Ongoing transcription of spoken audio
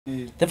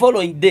The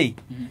following day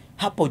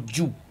hapo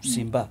juu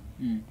Simba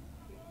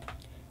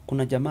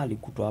kuna jamaa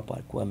alikutwa hapo,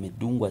 alikuwa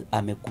amedungwa,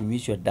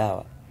 amekunywishwa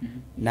dawa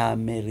na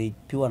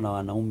amerepiwa na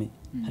wanaume,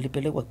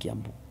 alipelekwa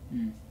Kiambu.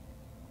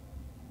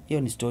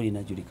 Hiyo ni story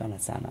inajulikana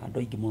sana,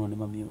 ando igimuno ni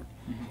mamioni.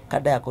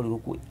 Kada yako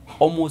liruku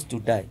almost to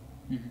die.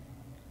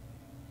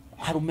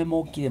 Harume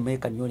mokire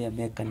mekani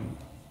amekani.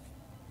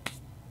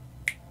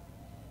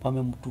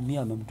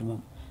 Amemtumia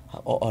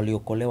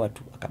aliokolewa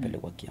tu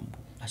akapelekwa Kiambu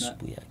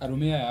asubuhi yake.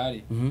 Arumia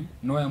yari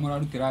no ya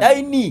murarutira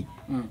aini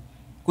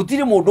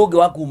kutire mundu ungi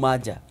wa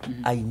kumaja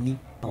aini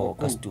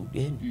agoka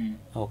studio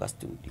agoka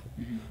studio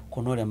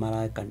kono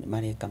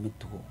mareka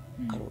mitugo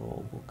karoro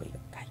ugo kaiga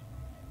kai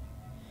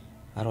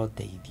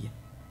aroteithia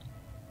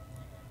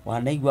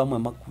wanaigwa amwe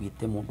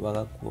makuite mundu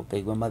agakuo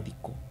kaigwa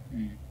mathiko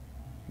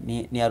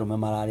ni arume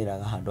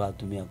marariraga handu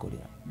atumia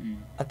kurira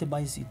ati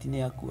maiciti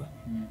ni akua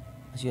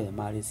acio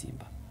mari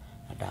Simba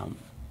adam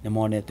ni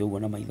monete ugo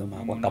na maitho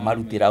makwa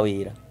kamarutira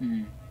wira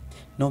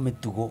no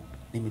mitugo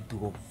ni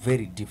mitugo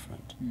very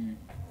different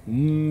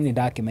ni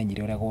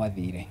ndakimenyire uria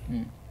gwathire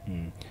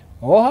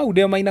o hau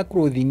ndio maina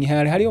clothing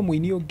hari o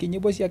muini ungi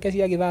nyimbo ciake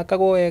cia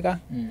githakagwo wega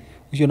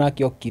ucio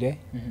nake okire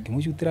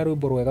kimucutira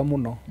rwimbo rwega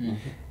muno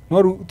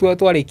no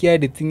twarikia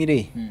editing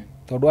ri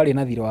tondu ari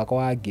na thiro wakwa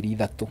wa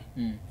 3,000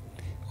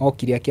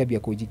 okire akiambia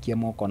kunjikia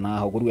moko na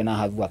ho gurwe na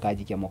hathu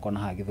akanjikia moko na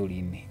ha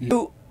githuri-ini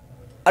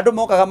andu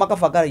mokaga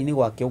makabangara-ini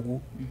gwake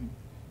ugu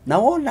na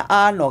wona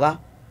anoga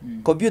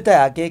computer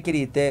yake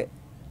ikirite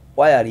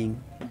wiring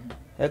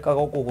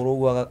ekaga kuguru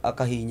ugu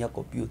akahinya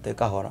computer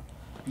kahora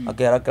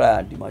akera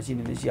client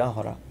machine ni cia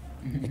hora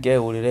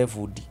ikehurire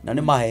fundi na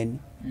ni maheni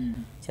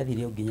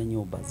ciathire nginya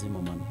nyumba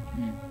zima mano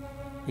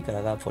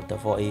ikaraga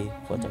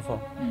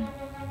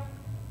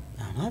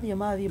 44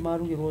 mathi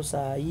marugirwo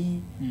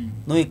cai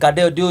no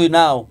ikade ndio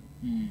nao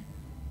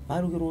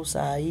marugirwo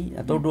cai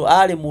na tondu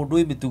ari mundu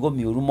imitugo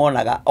miuru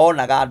monaga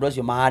onaga andu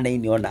acio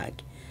mahanaini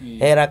onake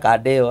era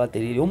kadeo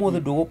atiriri umuthe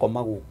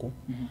ndugukoma guku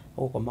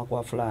ukoma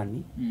kwa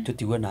fulani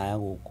tutigwe na aya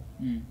guku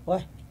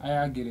we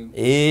aya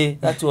ngire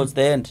that was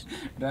the end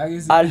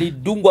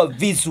alidungwa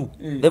visu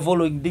the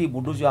following day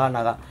mundu cio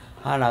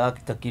hanaga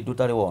kitu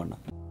tari wona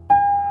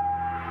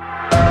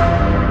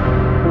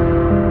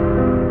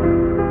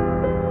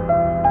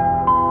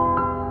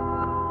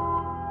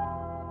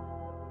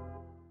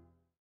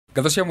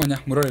Gathocia mwanya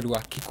muroreri wa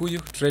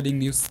Kikuyu Trading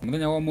News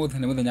muthenya wa muthe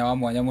ni muthenya wa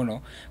mwanya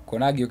muno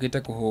kona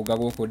ngiukite kuhunga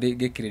guku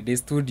ngikire di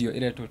studio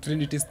ireto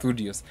Trinity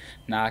Studios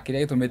na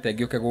kiria gitumite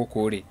ngiuke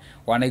guku ri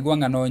wanaigwa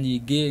ngano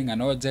nyingi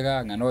ngano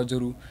njega ngano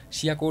njuru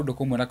cia kundu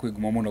kumwe na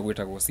kwigumo muno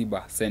gwitagwo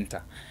Simba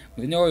Center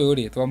muthenya uyu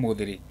ri twa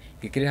muthiri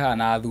ngikire ha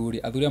na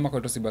athuri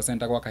makoretwo Simba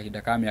Center kwa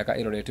kahinda ka miaka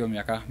iroretio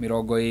miaka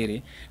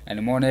 20 na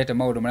ni monete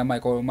maundu maria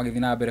maiko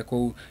magithina mbere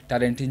ku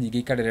talent nyingi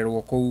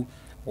ikarererwo ku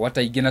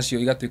wata ingi nacio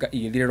igatuika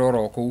igithirira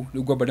oro kuu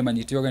riu ngomba ndi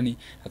manyiti ogani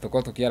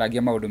atuko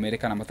tukiaragia maundu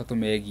merikana matatu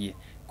megie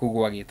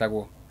kugwa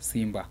gitagwo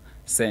Simba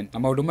Center na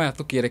maundu maya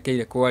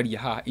tukierekeire kwaria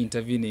ha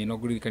interview ino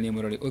ngurikanie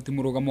murori uti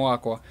murugamo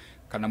wakwa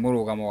kana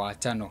murugamo wa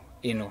channel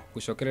ino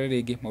gucokerera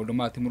ringi maundu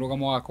mati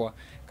murugamo wakwa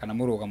kana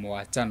murugamo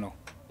wa channel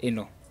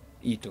ino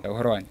itu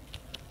uhoro wanyu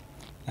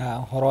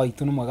uhoro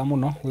itu ni mwega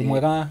muno wi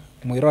mwega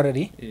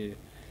mwiroreri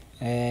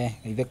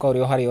itheka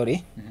uri hari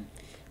uri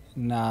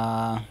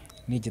na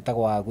ni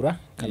njitagwo Wagura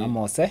kana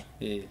Mose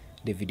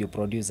the video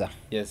producer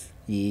yes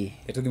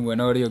eto thimwe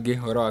na uri ungi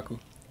horo waku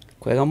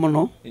kwega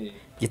muno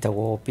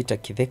njitagwo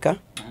Peter Kitheka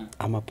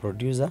ama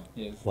producer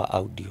wa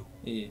audio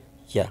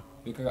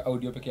wikaga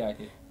audio peke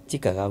yake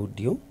chikaga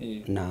audio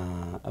na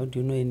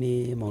audio no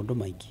ni maundu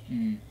maingi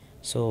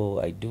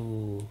so I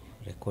do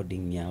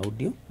recording ya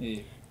audio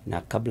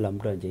na kabla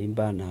mtu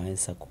ajaimba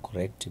naweza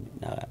kucorrect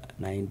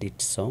na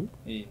edit song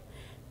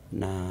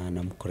na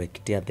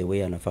namcorrectia the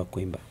way anafaa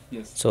kuimba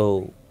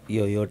so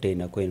hiyo yote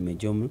inakuwa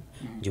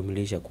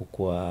imejumlisha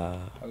kukua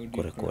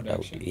kurecord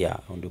audio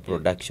audio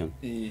production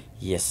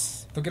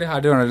yes tukire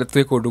hande ona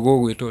twiko ndugo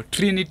gwito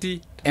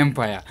Trinity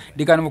Empire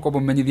ndikana mukombo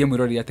menyithie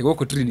mwirori ati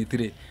goko Trinity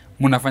ri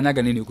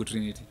munafanyaga nini huko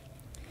Trinity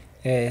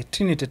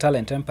Trinity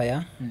Talent Empire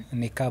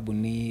ni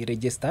kambuni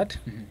registered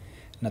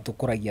na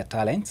tukuragia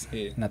talents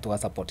na tuwa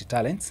support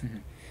talents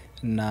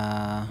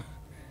na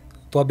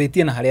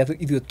twabetie na haria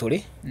ithio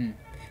turi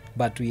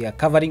but we are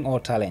covering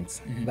all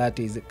talents that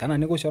is kana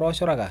ni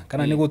gucorocoraga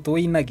kana ni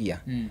gutuinagia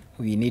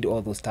we need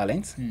all those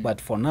talents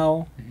but for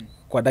now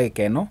kwa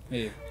dagika eno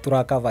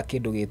turakava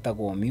kindu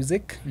gitagwo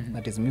music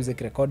that is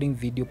music recording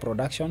video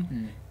production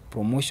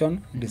promotion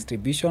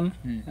distribution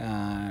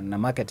na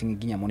marketing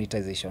nginya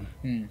monetization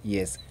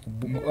yes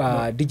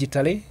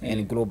digitally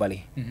and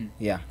globally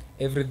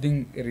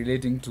everything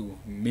relating to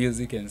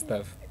music and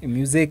stuff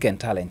music and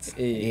talents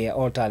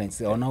all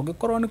talents ona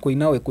ungikorwo ni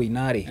kuina we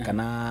kuinari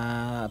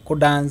kana ku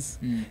dance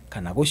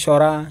kana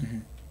gucora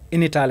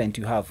any talent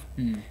you have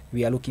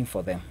we are looking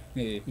for them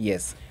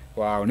yes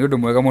wow ni undu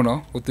mwega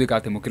muno gutuika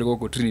ati mukire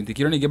guku Trinity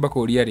kiro ningi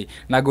bakuria ri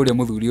na nguria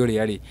muthuri uri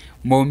ari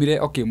maumire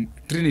okay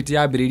Trinity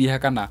yambiririe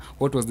hakana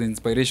what was the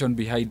inspiration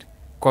behind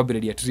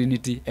kwambiriria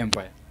Trinity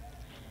Empire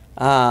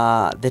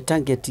The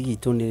target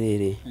gitu ni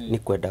riri ni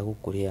kwenda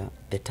gukuria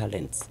the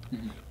talents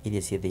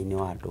iria cie thiini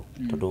wa andu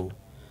tondu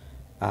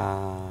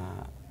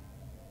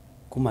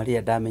kuma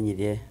ria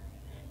ndamenyire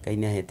Ngai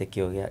ni ahete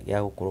kio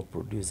gia gukorwo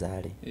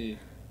producer ri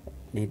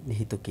ni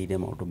hitukire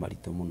maundu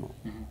maritu muno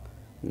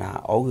na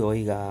ouge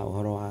oiga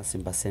uhoro wa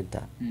Simba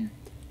Center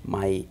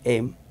my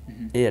aim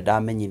ria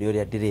ndamenyire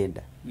uria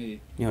ndirenda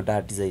nio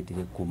nda decide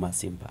kuma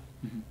Simba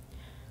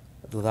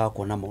thutha wa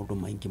kuona maundu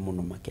maingi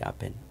muno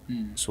makihappen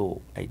so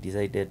I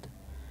decided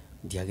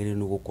ndiagire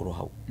ni gukorwo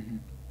hau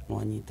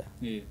nwanyita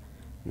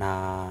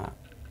na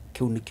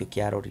kiu nikio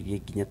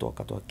kiaroririe nginya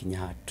twakinya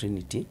ha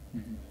Trinity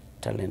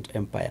Talent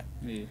Empire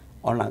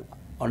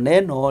ona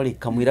eno ri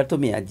kamwira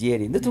tumianjie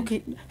ri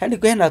nituki hani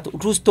kwena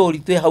true story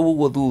twi hau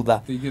uguo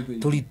thutha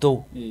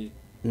turitu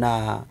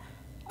na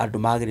andu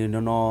magire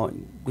no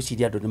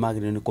guciria andu ni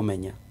magire ni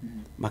kumenya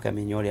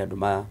makamenya uri andu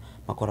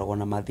makoragwo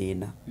na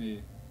mathina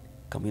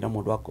kamwira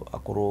mundu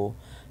akorwo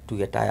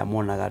tugetaya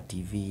monaga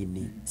TV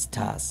ni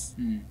stars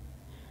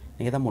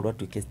nigetha mundu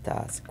atuike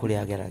stars kuri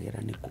ageragera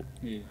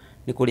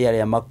ni kuri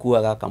aria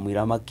makuaga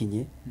kamwira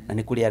makinye na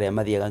ni kuri aria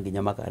mathiaga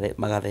nginya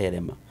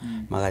magatherema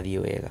magathie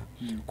wega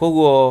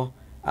koguo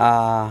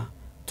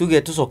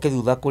tuge tucoke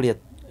thutha kuria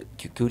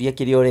kiuria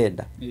kiria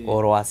urenda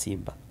oro wa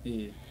Simba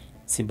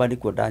Simba ni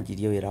kwa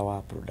ndanjirie wira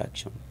wa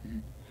production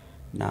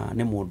na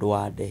ni mundu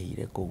wa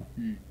ndehire ku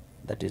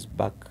that is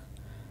back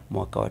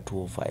mwaka wa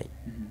 2005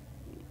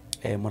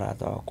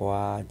 murata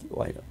wakwa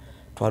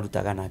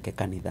twarutaga nake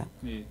kanitha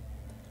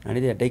na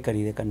riria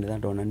ndaikarire kanitha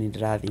ndona ni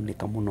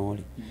ndirathinika muno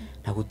ri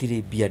na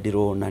gutire bia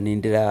ndirona ni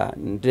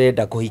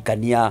ndirenda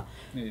kuhikania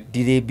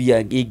ndire bia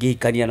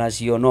ingihikania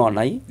nacio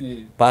nona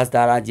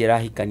pastor aranjira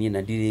hikanie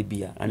na ndire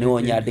bia na ni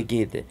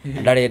wonyandikite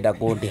ndarenda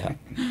kundiha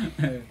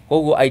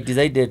koguo I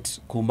decided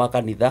kuma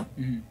kanitha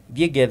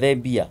thie ngethe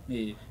bia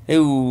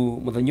riu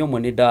muthenya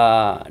umwe ni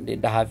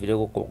ndahafire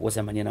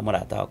gucemania na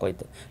murata wakwa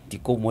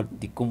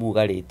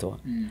ndikumuga ritwa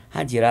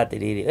anjira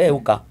atiriri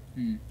uka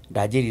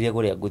ndanjirire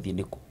guria nguthie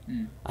niku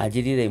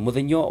anjirire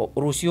muthenya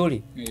rucio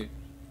ri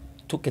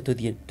tuke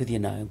tuthie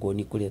nawe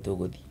ngoni kuria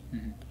tuguthie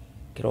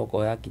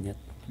kiroko yakinya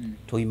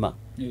tuima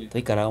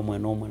tuikara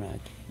mwena umwe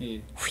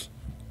nake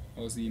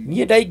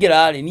nie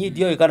ndaingira ri nie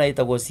ndioi kana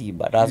itagwo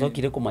Simba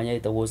ndacokire kumanya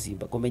itagwo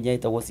Simba kumenya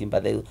itagwo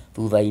Simba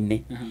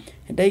thutha-ini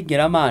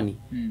ndaingira mani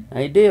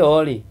na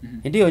ndio ri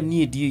ndio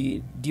nie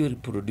ndio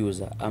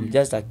producer I'm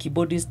just a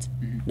keyboardist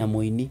na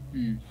muini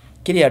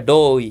kiria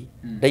ndoi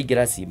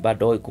ndaingira Simba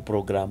ndoi ku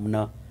program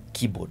na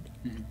keyboard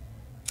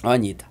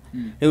anyita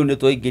riu ni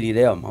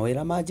twaingirire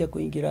mawira manje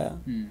kuingira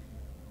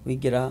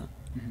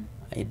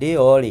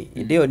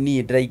ndio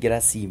ni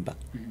ndaingira Simba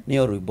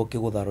nio rwimbo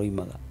kigutha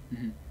roimaga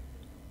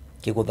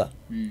kigutha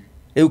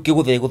riu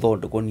kigutha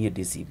iguthondekwo ni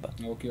ndi Simba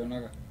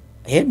ukionaga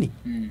eni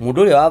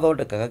mundu uri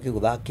wathondekaga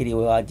kigutha kiri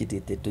we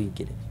wanjitite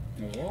tuingire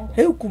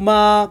riu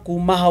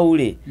kuma hau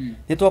ri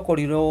ni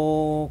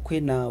twakorirwo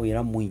kwina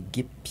wira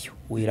muingi piu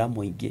wira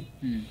muingi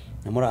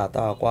na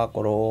murata wakwa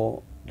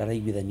akorwo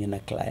ndaraiguithania na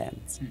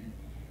clients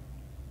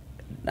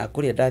na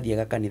kuria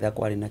ndathiaga kanitha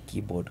kwari na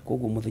keyboard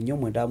koguo muthenya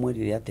umwe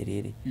ndamwirire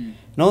atiriri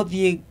no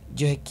thie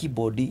njohe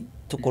keyboard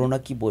tukorwo na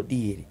keyboard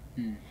iri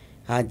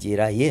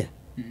anjira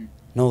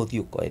no thie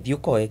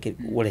ukoe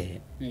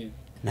urehe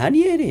na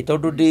nie ri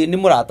tondu ni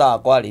murata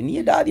wakwa ri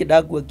nie ndathie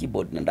ndakua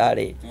keyboard na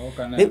ndare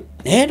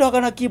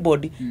ndoka na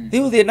keyboard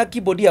thiu thie na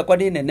keyboard yakwa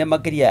ni nene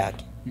makiria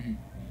yake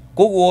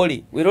koguo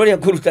ri wira uria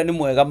kuruta ni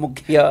mwega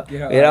mukiria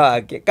wira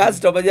wake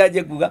customer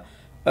yaje kuga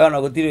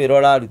ona gutiri wira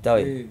uraruta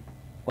we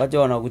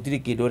wajona gutiri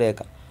kindu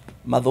reka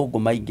mathungu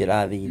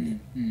maingira thiini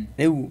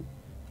riu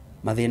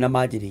mathina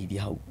manjiriirie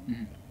hau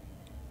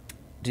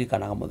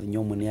ndirikanaga muthenya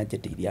umwe ni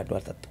anjetiirie andu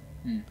atatu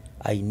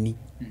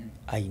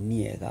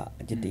aini ega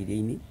anjetiirie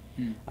aini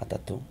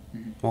atatu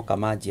moka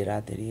manjira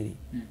atiriri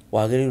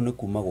wagiriru ni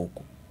kuma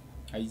guku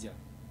aija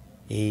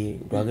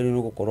ndwagiriru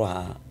ni gukorwo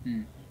haha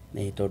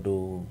ni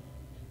tondu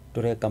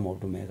tureka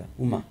maundu mega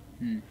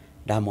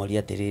ndamoria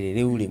atiriri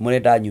riu ri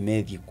murenda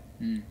nyume thiku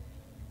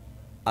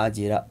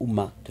anjira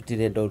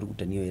tutirenda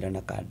urutania wira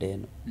na kanda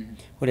ino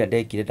uria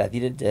ndekire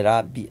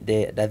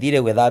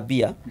ndathire gwetha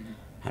mbia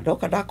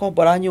ndoka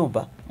ndakombora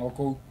nyumba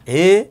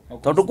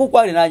tondu kuu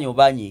kwari na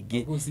nyumba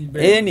nyingi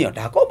nio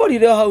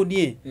ndakomborire hau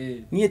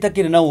nie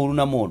takire na uru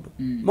na mundu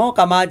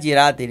moka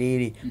manjira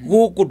atiriri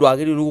guku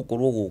ndwagiriru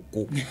gukorwo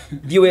guku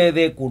thie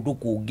wethe kundu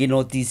kungi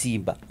no ti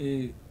Simba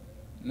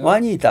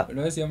wanyita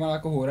no cia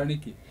marakuhura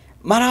niki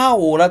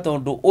marahura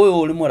tondu uyu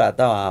uri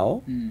murata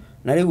wao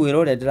na riu wira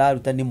uria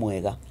ndiraruta ni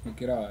mwega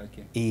ukira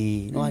wake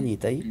no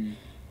anyita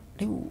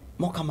riu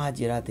moka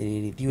manjira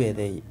atiriri thie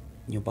wethe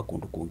nyumba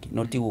kundu kungi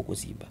no ti guku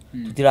Simba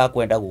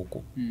tutirakwenda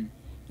guku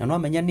na no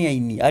amenya ni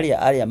aini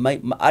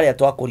aria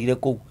twakorire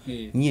ku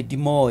nie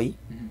ndimoi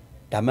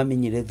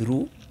ndamamenyire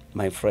through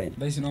my friend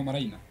ndaisi no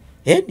maraina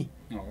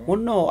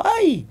muno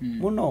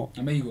muno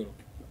amehigoro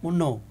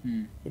muno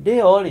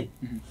ndio ri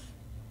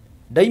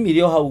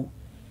ndaimirio hau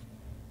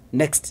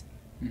next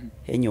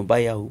he nyumba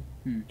yau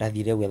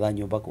ndathire gwetha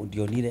nyumba ku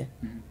ndionire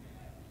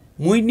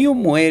muini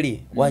umwe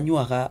ri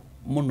wanyuaga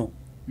muno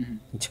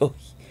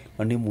njohi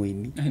no nĩ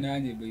mũini na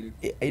nyĩmbo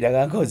irĩkũ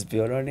ainaga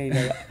gospel no nĩ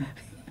ainaga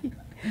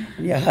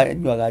nĩ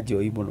anyuaga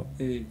njohi mũno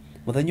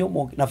mũthenya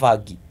ũmwe na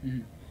bangi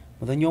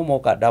mũthenya ũmwe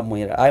oka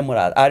ndamwĩra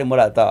arĩ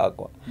mũrata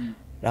wakwa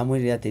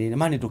ndamwĩrire atĩrĩrĩ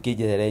mani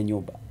tũkĩnjethere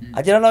nyũmba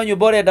anjĩra no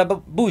nyũmba ũrenda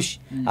bush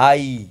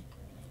ai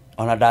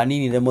ona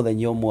ndaninire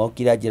mũthenya ũmwe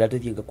okire anjĩra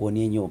tũthiĩ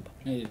ngakuonie nyũmba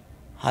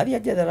haria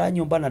njethera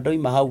nyũmba na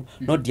ndoima hau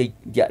no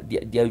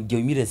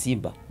ndioimire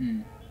simba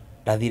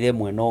ndathire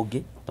mwena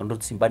ũngĩ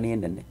tondũ simba nĩ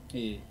nene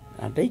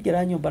na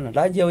ndaingĩra nyũmba na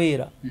ndanjia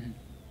wĩra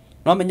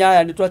no menya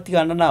aya nĩ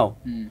twatigana nao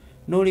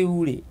no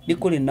rĩu rĩ nĩ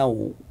kũrĩ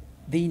nao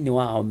thĩinĩ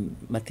wao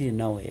matirĩ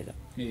nao wega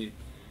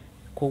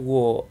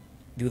koguo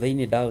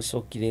thutha-inĩ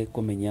ndacokire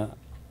kũmenya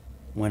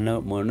mwena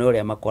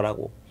ũrĩa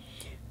makoragwo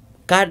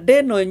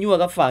kande ĩno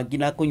ĩnyuaga bangi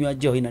na kũnyua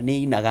njohi na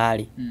nĩ inaga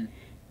rĩ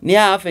nĩ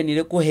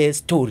abenire kũhe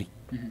story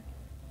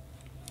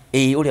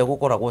ũrĩa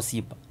gũkoragwo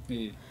simba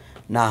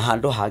na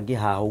handũ hangĩ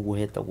haha ũguo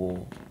hetagwo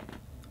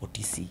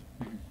OTC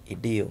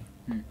ĩndĩ ĩyo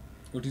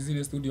OTC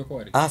nĩ studio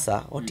kwarĩ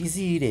aca OTC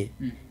rĩ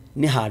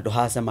nĩ handũ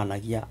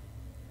hacemanagia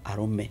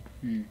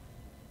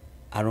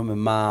arũme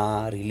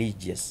ma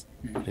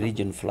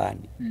religion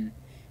fulani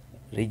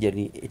region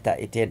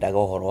ĩtendaga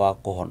ũhoro wa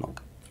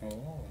kũhonoka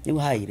rĩu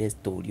haire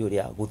story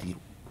ũrĩa gũthiru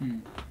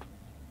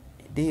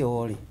ĩndĩ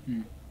ĩyo rĩ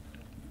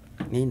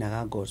nĩ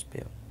inaga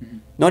gospel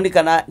no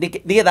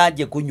nĩgetha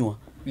anjie kũnyua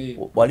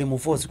walimu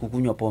force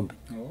kukunywa pombe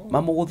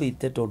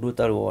mamũgũthĩte tondũ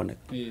ũtarĩ woneka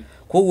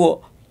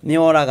koguo nĩ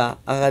oraga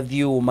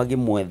agathiĩ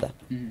magĩmwetha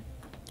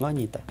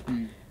wanyita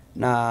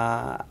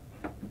na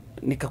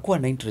nikakuwa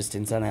na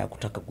interesting sana ya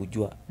kutaka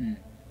kujua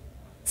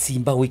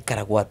simba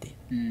gũikaragwo atĩa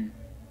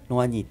nĩ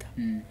wanyita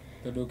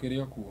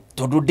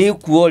tondũ ndĩ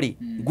kuo rĩ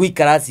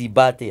ngũikara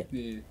simba atĩa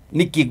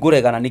nĩkĩ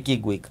ngũregana nĩkĩ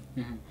ngwĩka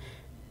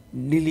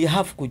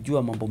nilihafu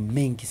kujua mambo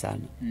mengi sana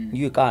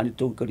niwe kana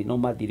nitũkari no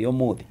mathire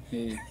ũmũthĩ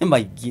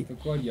maingĩ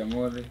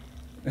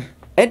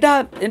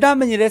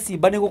endamenyire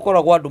simba nĩ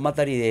gũkoragwo andũ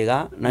matarĩ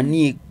wega na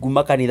niĩ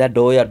nguma kanitha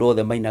ndoĩ andũ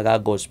othe mainaga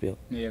gospel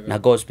na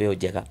gospel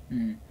njega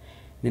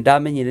nĩ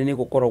ndamenyire nĩ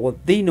gũkoragwo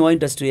thĩinĩ wa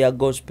industry ya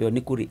gospel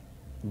nĩ kũrĩ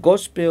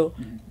gospel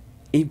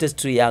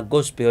industry ya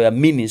gospel ya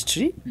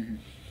ministry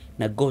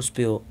na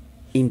gospel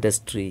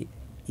industry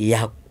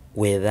ya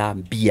gwetha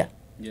mbia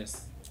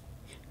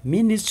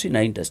ministry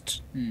na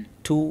industry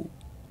two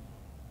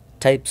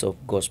types of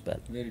gospel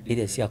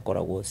iria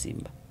ciakoragwo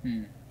simba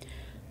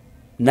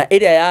na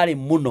iria yarĩ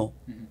mũno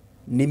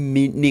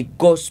nĩ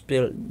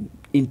gospel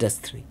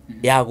industry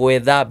ya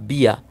gwetha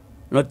mbia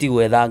no ti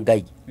gwetha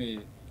Ngai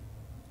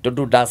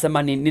tondũ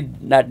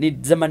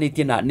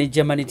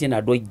nĩnjemanĩtie na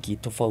andũ aingĩ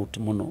tofauti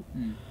mũno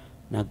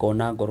na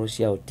ngona ngoro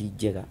ciao ti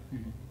njega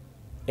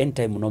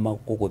anytime no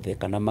makũgũthe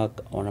kana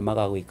ona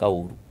magagwĩka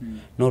ũru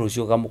no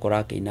rũciũ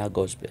ũkamũkora akĩina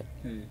gospel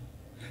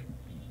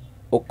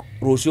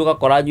rũciũ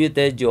ũgakora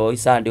anyuĩte njohi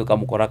Sunday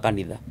ũkamũkora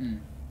kanitha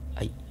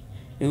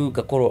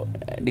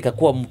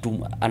nikakuwa mtu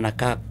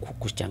anakaa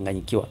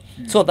kuchanganyikiwa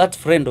so that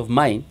friend of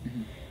mine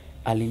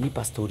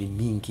alinipa story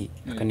mingi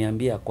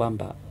akaniambia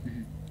kwamba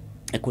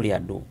kũrĩ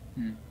andũ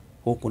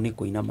gũkũ nĩ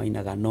kũina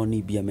mainaga no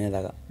ni mbia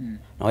methaga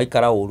na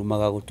waikara ũru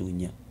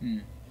magagũtunya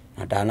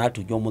na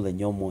ndanatunywo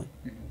mũthenya ũmwe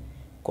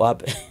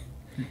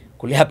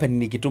kuli happen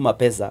nikituma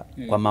pesa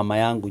kwa mama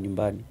yangu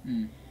nyumbani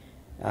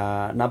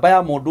namba ya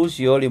mũndũ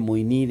ũcio rĩ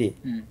mũini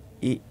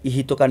rĩ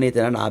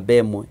ihitukanĩte na namba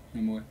ĩmwe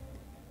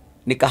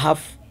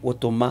nikahafu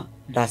gũtũma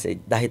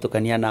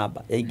ndahĩtũkania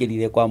namba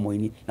yaingĩrire kwa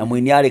mũini na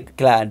mũini arĩ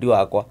client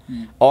wakwa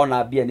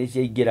ona mbia nĩ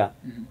ciaingĩra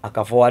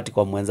akaforward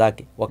kwa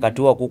mwenzake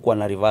wakati huo kukuwa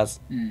na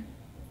reverse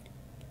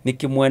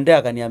nikimwendea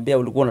akaniambia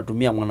ulikuwa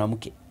unatumia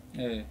mwanamke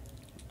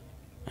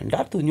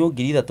ndatunywo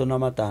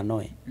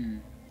 3,500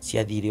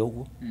 ciathire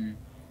ũguo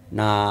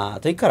na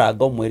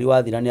tũikaranga mweri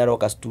wathira nĩ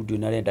aroka studio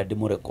na arenda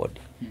ndĩmũrecord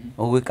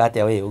ũgwĩka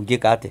atĩa we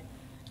ũngĩka atĩa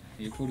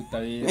ĩkũruta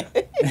wĩra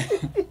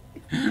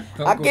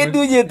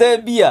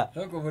akĩndunyĩte mbia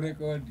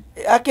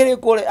akĩrĩ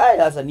kũrĩ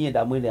aca niĩ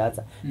ndamwĩre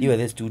aca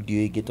iwethe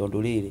studio ĩngĩ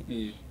tondũ rĩrĩ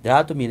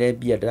ndĩratũmire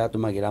mbia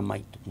ndĩratũmagĩra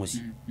maitũ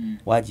mũciĩ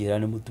wanjĩra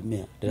nĩ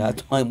mũtumia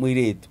ndĩratũma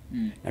mũirĩtu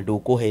na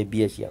ndũkũhe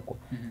mbia ciakwa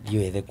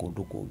ndiwethe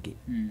kũndũ kũngĩ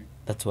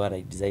that's what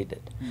I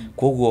decided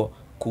koguo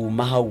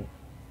kuma hau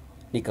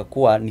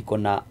nikakuwa niko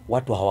na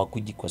watu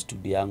hawakuji kwa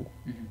studio yangu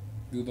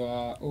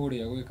thutha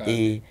ũrĩa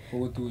gwĩka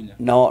gũgũtunya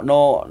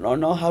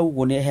no hau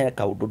gũ nĩ he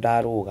kaũndũ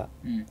ndarũga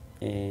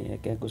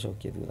reke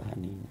ngũcokie thutha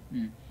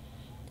hanini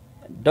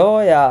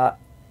ndoya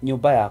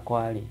nyũmba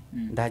yakwa rĩ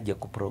ndanjia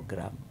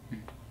kũprogram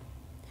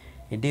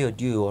hĩndĩ ĩyo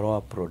ndiũĩ ũhoro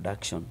wa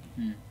production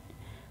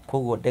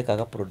koguo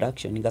ndekaga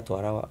production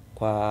ngatwara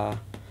kwa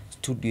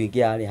studio ĩngĩ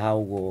yarĩ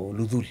hau ũguo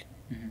Luthuli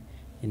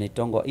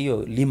inaitangwo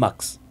iyo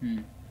Limax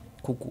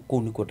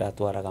kũu nĩkuo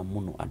ndatwaraga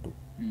mũno andũ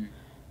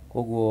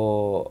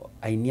koguo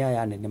aini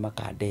aya anene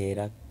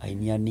makandehera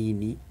aini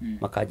anini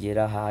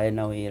makanjĩra hae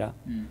na wĩra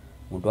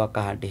mũndũ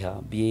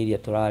akandĩha mbia iria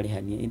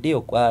tũrarĩhania hĩndĩ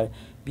ĩyo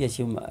mbia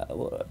ciuma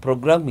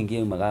programming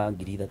yaumaga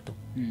 3,000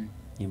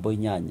 nyĩmbo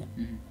 8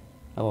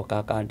 agoka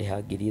akandĩha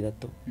 3,000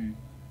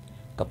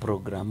 ka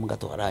program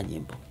ngatwara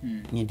nyĩmbo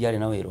niĩ ndiarĩ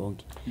na wĩra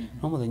ũngĩ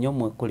no mũthenya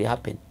ũmwe kũrĩ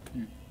happen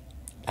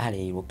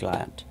arĩ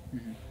client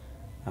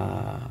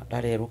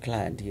ndarerwo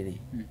client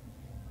ri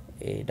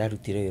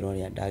ndarutire wĩra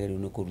ũrĩa ndagĩrĩirwo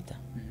nĩ kũruta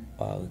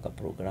wa gwĩka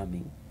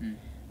programming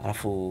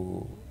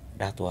alafu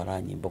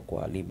ndatwara nyĩmbo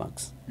kwa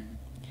Limax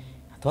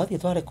twathiĩ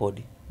twa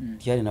record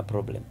tiarĩ na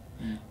problem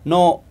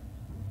no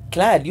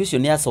client ũcio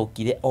nĩ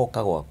acokire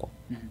oka gwakwa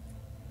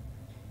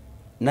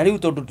na rĩu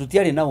tondũ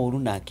tũtiarĩ na ũru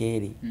nake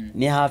rĩ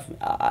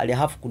nĩ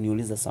have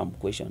kuniuliza some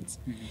questions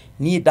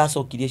niĩ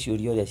ndacokirie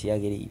ciũria ũrĩa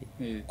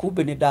ciagĩrĩire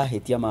kumbe nĩ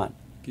ndahĩtia man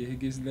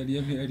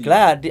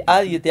client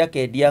athiĩte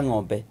akendia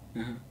ng'ombe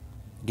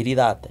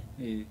 30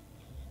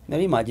 na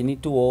imagine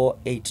 208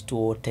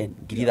 210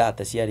 30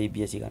 ciarĩ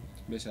mbia cigana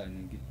mbeca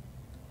nyingĩ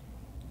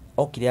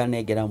okire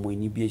anengera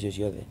mũini mbia icio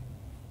ciothe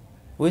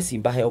we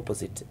Simba he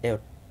opposite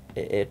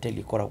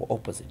tell koragwo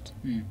opposite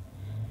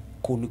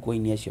kwanīkwo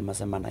ini acio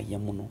macemanagia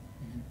mũno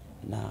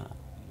na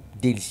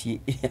deals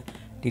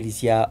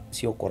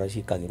ciokora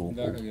cikagĩrwo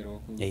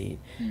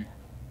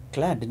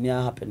client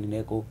nĩ happen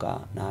nĩ gũka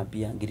na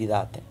mbia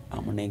 30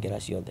 amunengera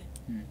ciothe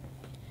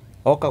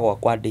oka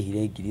gwakwa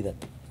ndĩhire 3000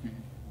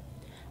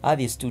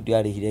 athiĩ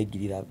studio arĩhire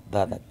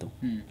 6000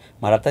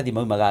 maratathi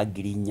maumaga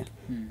 4000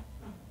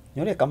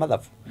 nyore kama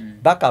mathabu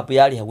backup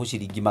yari ha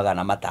guciringi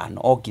 500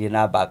 okire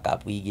na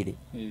backup igire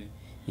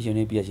icio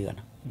nĩ mbia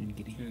cigana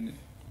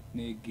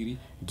nĩ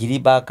ngiri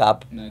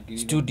backup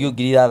studio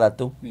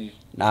 3000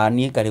 na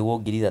niĩ karĩgwo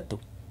 3000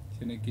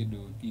 icio nĩ kĩndũ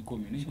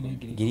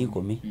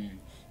 10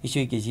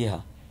 icio ingĩ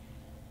ciha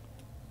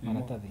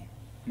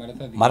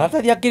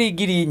maratathi akĩrĩ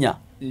 4000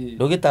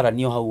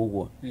 ndũgĩtaranio hau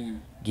ũguo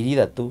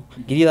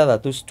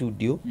 3000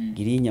 studio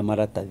 4000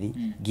 maratathi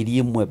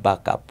 1000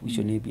 backup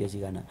icio nĩ mbia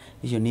cigana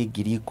icio nĩ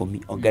 10,000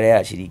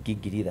 ongerera ciringi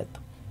 3000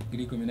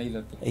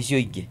 icio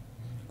ingĩ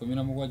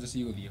 17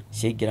 cigũthiĩ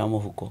ciaingĩra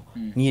mũhuko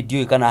niĩ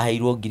ndiũĩ kana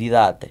heirwo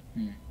 3000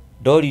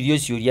 ndoririo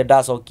ciũria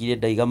ndacokire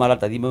ndaiga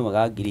maratathi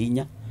maumaga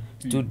 4000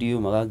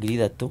 studio maumaga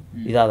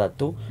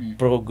 3000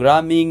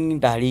 programming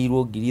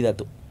ndarĩirwo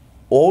 3000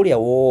 ũrĩa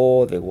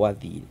wothe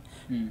gwathire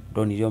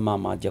ndonirio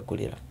mama anja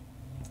kũrĩra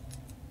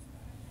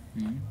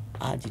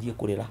anjirie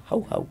kũrĩra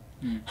hau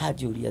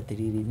hanjũria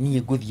atĩrĩrĩ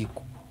niĩ ngũthiĩ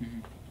kũ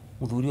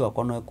mũthuri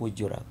wakwa no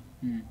ekũnjũraga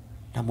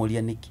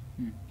ndamũria nĩkĩ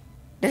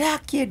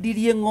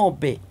ndĩrakĩendirie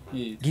ng'ombe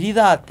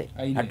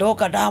 30 na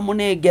ndoka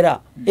ndamũnengera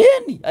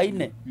ĩni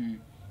aine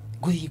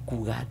ngũthiĩ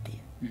kuuga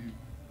atĩa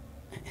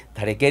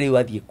tareke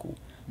rĩu athiĩ kũ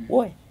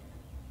we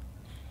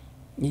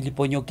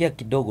niliponyokea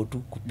kidogo tu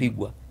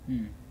kupigwa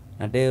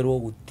na nderwo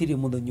gũtirĩ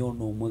mũthenya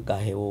ona ũmwe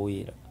ngaheo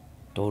wĩra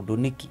tondũ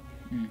nĩkĩ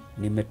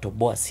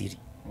nimetoboa siri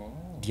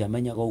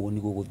ndiamenyaga ũguo nĩ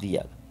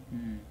gũgũthiaga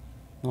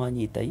no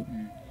anyita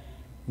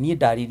niĩ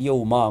ndaririe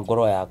uma wa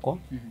ngoro yakwa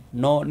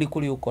no nĩ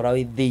kũrĩ ũkora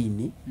wĩ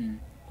thĩinĩ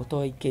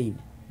ũtoĩkaine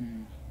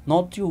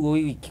no ti ũguo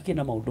wĩkĩke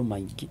na maũndũ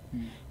maingĩ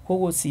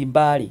koguo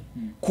Simba rĩ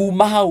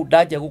kuma hau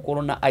ndaje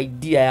gũkorwo na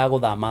idea ya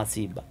gũthama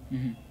Simba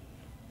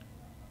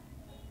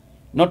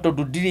no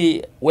tondũ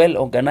ndirĩ well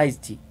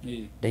organized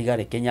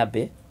ndaigare Kenya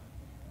be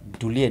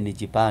ndulie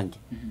nijipange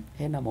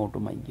hena maũndũ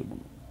maingĩ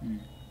mũno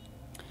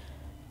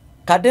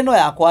kadeno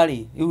yakwa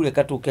rĩ rĩu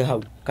reka tũke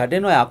hau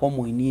kadeno yakwa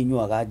mũini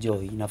nyuaga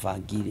njohi na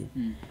bangire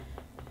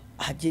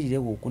anjĩrire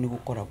gũkũ nĩ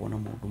gũkoragwo na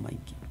maũndũ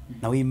maingĩ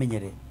na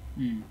wĩmenyerere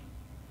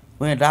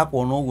we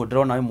ndakuona ũguo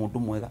ndĩrona wĩ mũndũ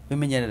mwega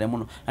wĩmenyerere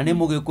mũno na nĩ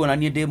mũgĩkũyũ na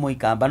niĩ ndĩ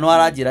mũikamba no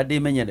aranjĩra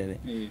ndĩmenyerere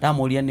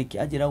ndamũria nĩkĩ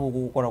anjĩra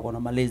gũkũ gũkoragwo na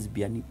ma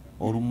lesbian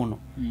oru mũno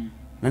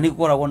na nĩ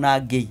gũkoragwo na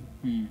gay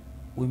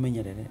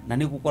wĩmenyerere na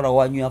nĩ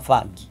gũkoragwo anyua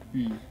bangi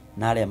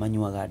na arĩa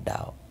manyuaga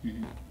ndawa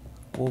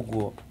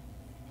koguo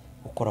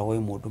ũkoragwo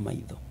wĩ mũndũ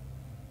maitho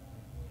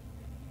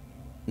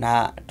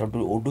na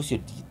tondũ ũndũ ũcio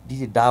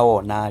ndirĩ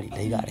ndawona rĩ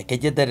ndaiga reke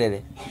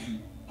njeterere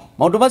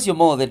maũndũ macio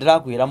mothe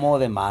ndĩrakwĩra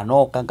mothe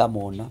manoka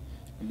ngamona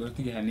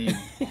ndotige hanini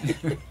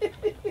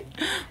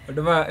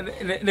ũndũ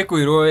nĩ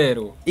kwĩrwo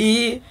werwo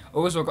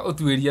ũgũcoka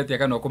ũtuĩria atĩa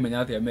kana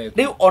ũkũmenya atĩa meko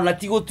rĩu ona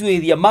ti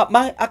gũtuĩria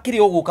akĩrĩ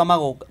ũgũka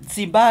magoka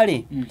Simba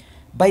rĩ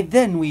by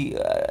then we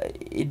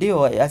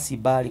ndio ya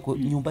Simba rĩ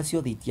nyũmba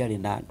ciothe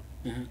itiarĩ na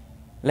andũ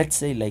let's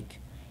say like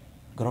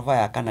gorofa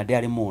ya kana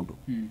ndĩarĩ mũndũ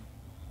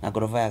na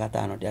gorofa ya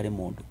gatano ndĩarĩ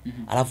mũndũ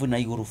alafu na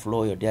igũrũ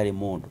floor yo ndĩarĩ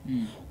mũndũ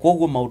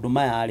koguo maũndũ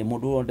maya rĩ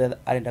mũndũ wothe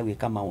arenda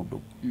gwĩka maũndũ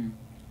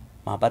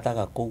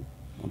mambataga kũu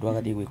mũndũ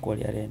agathiĩ gwĩka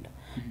ũrĩa arenda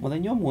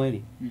mũthenya ũmwe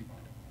rĩ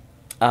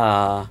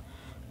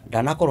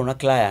ndanakorwo na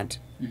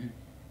client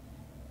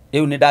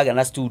rĩu nĩ ndagĩa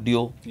na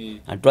studio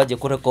na twanjie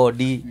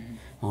kũrekodi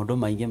maũndũ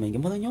maingĩ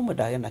mũthenya ũmwe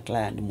ndagĩa na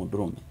client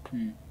mũndũrũme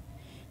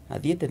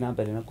athiĩte na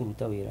mbere na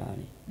kũruta wĩra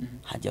rĩ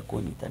hanja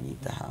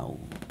kũnyita hau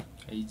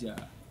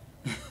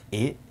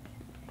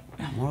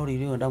mũrori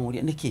rĩu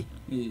ndamũria nĩkĩ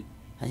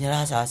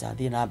anjĩra sasa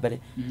thiĩ na mbere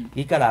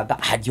gĩkaranga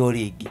hanjio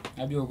rĩngĩ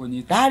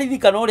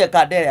ndaririkana ũrĩa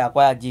kandere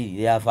yakwa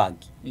yanjirire ya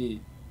banki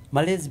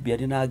ma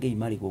lesbian na gay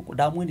marĩ gũkũ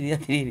ndamwĩrire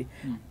atĩrĩrĩ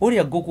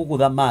ũrĩa ngũkũ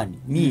gũthamani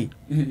niĩ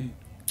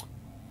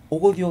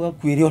ũgũthiĩ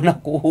ũgakuĩre ona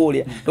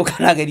kũhũrĩa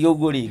ndũkanageria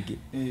ũguo rĩngĩ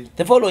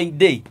the following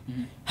day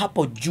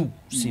hapo juu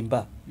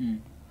Simba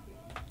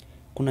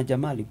kuna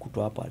jamaa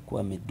alikutwa hapa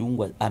alikuwa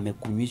amedungwa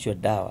amekunywishwa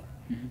dawa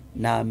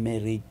na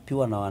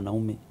amerepiwa na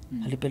wanaume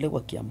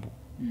alipelekwa Kiambu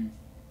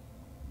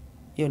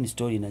hiyo ni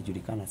story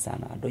inajulikana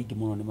sana, andũ aingĩ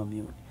mũno nĩ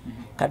mamiũĩ.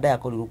 Kada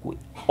yakorirwo kuo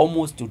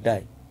almost to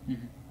die.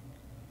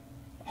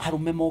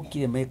 Harume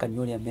mokire mekani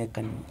ũrĩa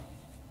mekani,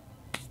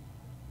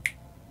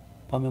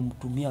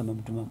 wamemtumia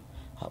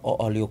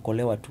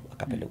aliokolewa tu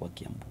akapelekwa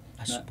Kiambu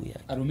asubuhi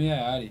yake. Arume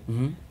yari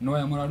no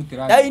ya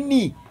mũrarutĩra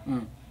aini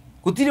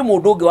gutire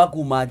mũndũ ũngĩ wa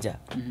kuma nja.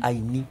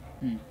 Aini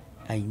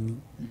aini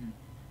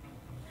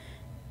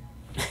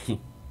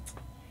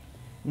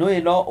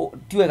no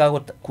tiwega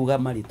kuga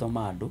marĩtwa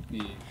ma andũ,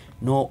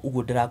 no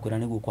uguo ndĩrakwĩra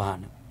nĩguo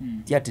kũhana,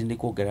 ti atĩ nĩ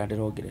kuongerera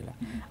ndĩrongerera.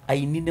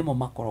 Aini nĩmo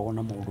makoragwo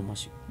na maũndũ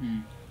macio.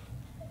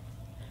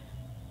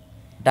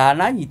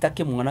 Ndananyita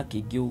kĩmwana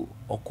kĩngĩ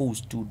o kũu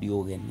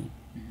studio ũgeni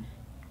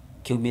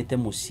kiumĩte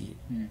mũciĩ,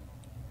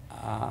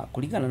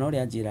 kũringana na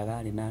ũrĩa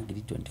anjĩraga arĩ na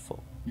ngiri 24,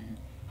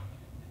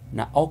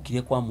 na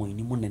okire kwa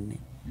mũini mũnene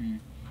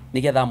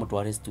nĩgetha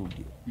amũtware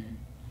studio.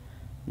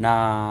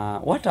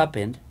 Na what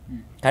happened,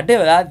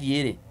 Kadeo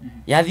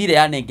yathire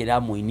yanengerera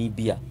mũini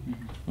mbia.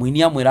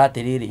 Mũini amwĩra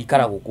atĩrĩrĩ,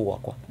 ikara gũkũ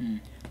gwakwa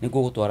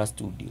nĩguo gũtwara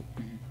studio.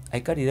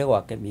 Aikarire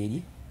gwake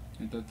mĩeri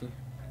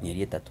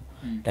 3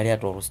 ndarĩ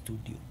atwarwo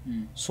studio.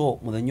 So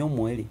mũthenya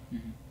ũmwe rĩ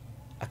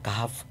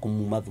akahafu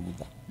kumuma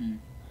thutha,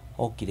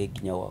 okire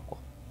nginya gwakwa.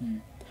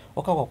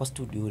 Oka gwakwa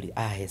studio rĩ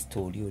ahe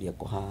story ũrĩa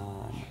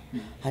kũhana.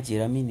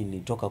 Anjĩra mimi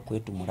nilitoka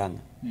kwetu Murang'a,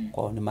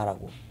 kwao nĩ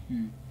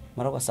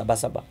Maragwa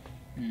Sabasaba,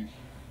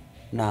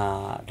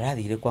 na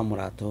ndathire kwa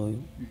mũrata ũyũ.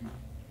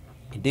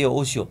 Ndio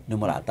ũcio nĩ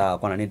mũrata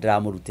wakwa na nĩ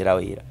ndĩramũrutĩra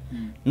wĩra.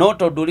 No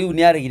tondũ rĩu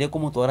nĩ aregire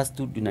kũmũtwara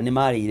studio na nĩ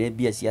marĩire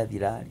mbia cia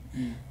thirari,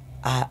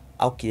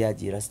 okire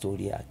anjĩra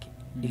story yake,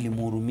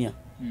 ilimhurumia.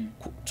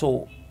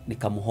 So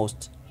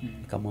nikamhost,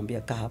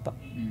 nikamwambia kaa hapa,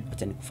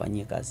 acha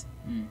nikufanyie kazi.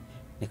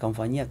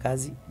 Nikamfanyia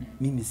kazi,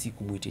 mimi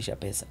sikumuitisha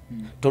pesa.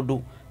 Tondũ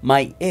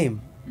my aim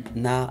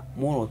na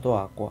muoroto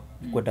wakwa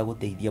kwenda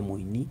gũteithia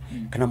mũini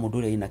kana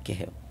mũndũ ũrĩa ina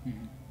kĩheo,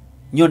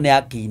 nyone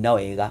akĩina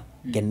wega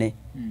ngene.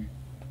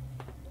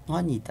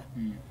 Wanyita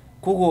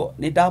koguo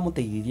nĩ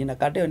ndamũteithirie na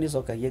Kadeo nĩ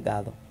cokagia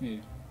ngatho.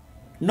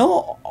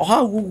 No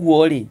hau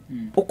ũguo rĩ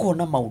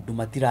ũkona maũndũ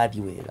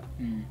matirathiĩ wega.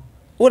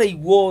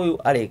 Ũraigua ũyũ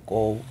areka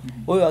ũũ,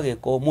 ũyũ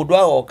ageka ũũ, mũndũ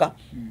agoka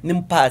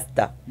nĩ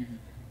pastor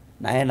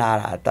na hena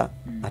arata,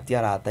 ati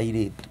arata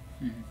irĩtu,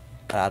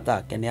 arata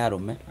ake nĩ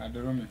arũme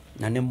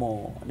na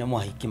nĩmo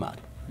ahiki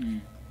make.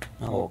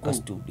 Agoka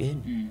studio,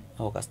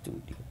 agoka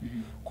studio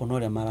kuna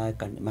ũrĩa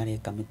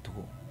mareka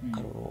mĩtugo,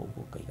 karora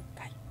ũguo kaiga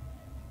kai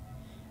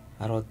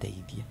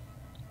aroteithia.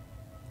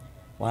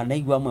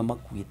 Wanaigua amwe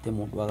makuĩte,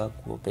 mũndũ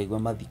agakua, kaigua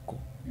mathiko,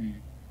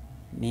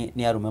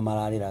 nĩ arũme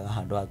mararĩraga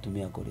handũ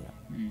atumia kũrĩra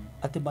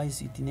atĩ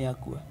maiciti nĩ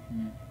akua.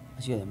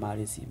 Acio othe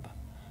marĩ Simba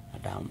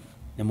na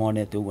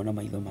nĩmonete ũguo na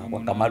maitho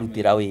makwa,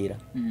 kamarutĩra wĩra.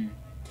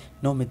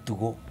 No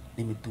mĩtugo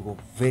nĩ mĩtugo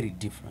very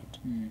different.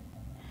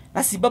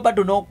 Na Simba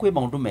bado no kwĩ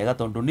maũndũ mega,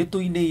 tondũ nĩ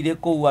tũinĩire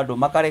kũu andũ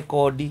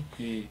makarekodi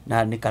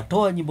na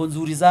nikatoa nyimbo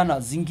nzuri sana,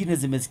 zingine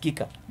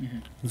zimesikika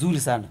nzuri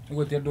sana.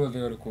 Ugo ti andũ othe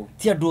ũrĩkũ,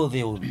 ti andũ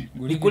othe ũru,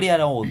 nĩ kũrĩ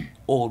arĩa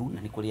ũru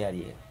na nĩ kũrĩ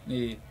arĩa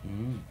ega.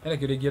 Hena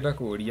kĩũria ingĩenda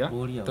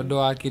kũũria tondũ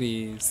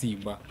wakĩrĩ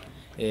Simba,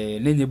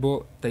 nĩ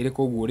nyimbo ta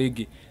irĩkũ ũguo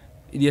rĩngĩ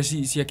iria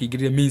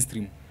ciakĩingĩrire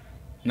mainstream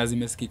na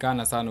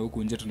zimesikikana sana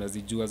huku nje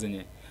tunazijua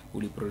zenye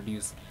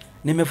uliproduce?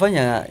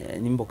 Nimefanya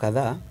nyimbo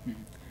kadhaa.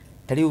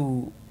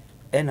 Tariu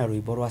ena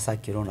rwĩmbo rwa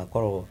Sakiro na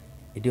korwo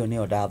ndio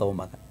nĩyo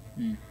ndathomaga.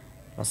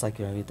 Rwa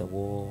Sakiro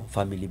wĩtagwo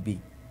Family B,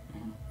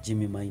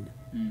 Jimmy Maina.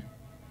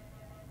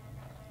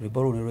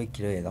 Rwĩmbo rũu nĩ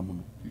rwĩkire wega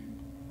mũno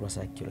rwa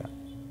Sakiro.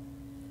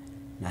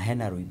 Na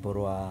hena rwĩmbo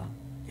rwa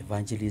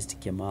Evangelist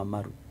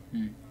Kemamaru.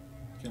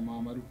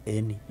 Kemamaru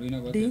eni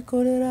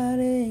ndikorera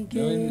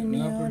rĩngĩ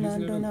niona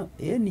ndona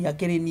eni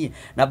akĩrĩnie.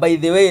 Na by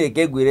the way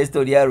reke ngwĩre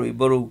story ya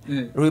rwĩmbo rũu.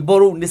 Rwĩmbo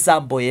rũu nĩ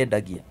sample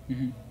yendagia,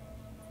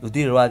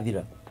 rũtirĩ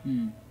rwathira.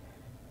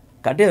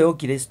 Kadeo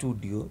yokire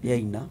studio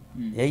yaina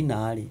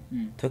arĩ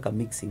tweka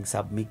mixing,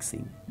 sub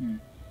mixing,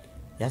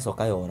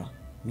 yacoka yora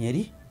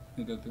mieri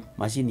 3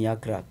 machine ya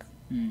crack,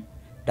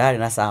 ndarĩ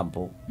na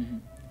sample.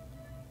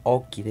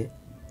 Okire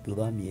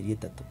thutha wa mieri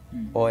 3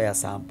 oya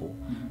sample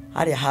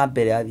harĩa ha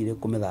mbere athire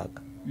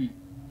kũmĩthaka,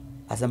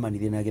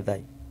 acemanirie na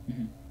Gĩthai,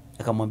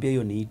 akamwambia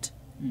hiyo ni hit,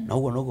 na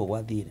ũguo noguo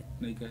gwathire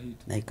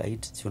na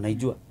ikahit. Sio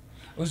naijua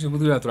ucio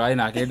mũthuri tũraĩ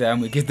nake nda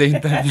amwĩkĩte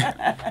interview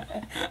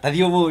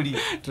athiĩ ũmũri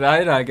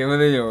tũraĩ nake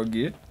mũthenya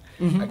ũngĩ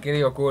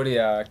akĩrĩ o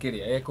kũrĩa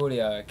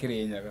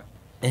Kĩrĩnyaga.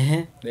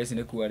 Theci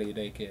nĩ kuarĩ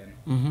ndagĩka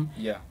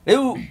ĩno.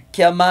 Rĩu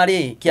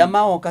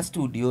kĩama oka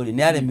studio rĩ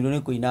nĩ aremirwo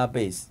nĩ kũina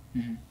bass,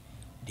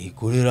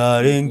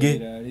 ndikurĩra rĩngĩ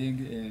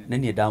nĩ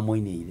niĩ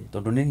ndamũinĩire,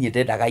 tondũ nĩ niĩ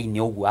ndendaga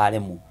ine ũguo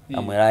aremwo.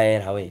 Kamwĩra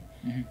era we,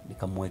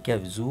 nikamwekea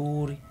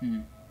vizuri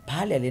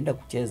pale. Alienda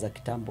kucheza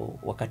kitambo,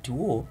 wakati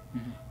huo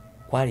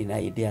kwari na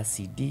idea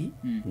CD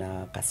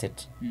na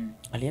cassette.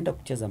 Alienda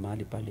kucheza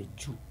mahali pale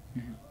juu,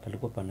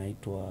 palikuwa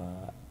panaitwa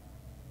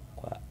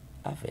kwa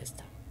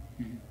Avesta.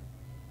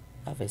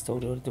 Avesta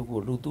ule tuko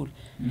Ruthuri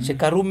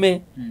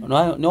Shekarume,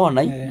 no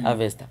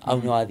Avesta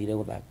au no athire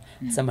guthaka.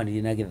 Sema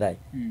nili na Gĩthai.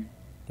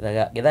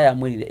 Gĩthai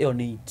amwĩrire ĩyo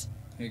nĩ hit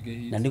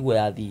na nĩguo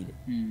yathire.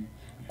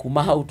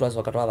 kuma hau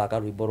twacoka twathaka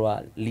rwimbo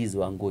rwa Liz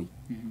Wangui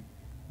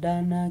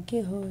dana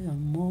kihoya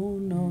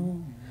muno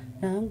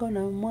nango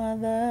na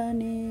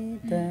mwathani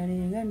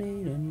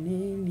tariganiro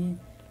nini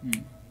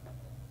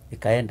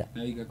ikaenda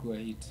na ikakuwa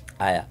hit.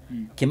 Aya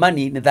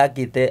Kimani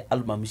nithakite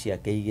album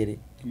ciake igiri.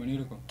 Kimani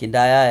uriko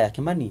Kindayaya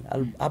Kimani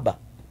aba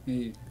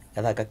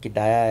kathaka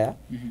Kindayaya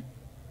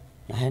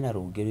na hena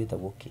rungi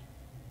rwitagwo ki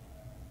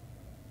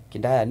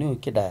Kindaya ni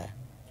Kindaya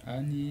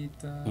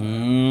Anita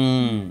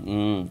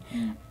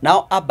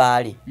nao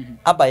abari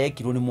aba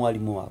yekirwo ni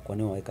mwalimu wakwa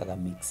ni wekaga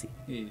mix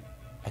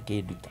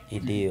akinduta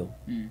hindeo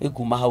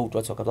ikuma hau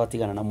twacoka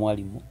twatigana na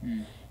mwalimu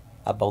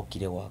aba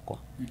ukire gwakwa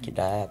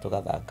Kindaya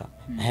tugathaka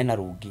na hena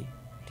rungi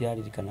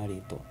tiraririkana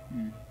ritwa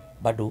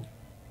bado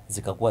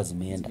zikakuwa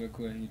zimeenda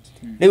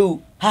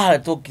riu haha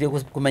tukire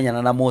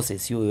kumenyana na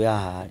Moses uyu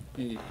haha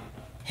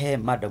he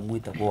madam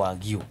witagwo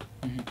Wagio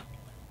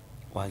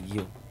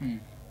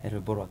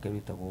rwimbo rwake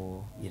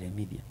rwitagwo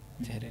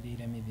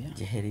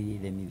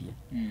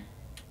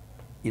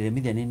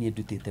Iremithia nini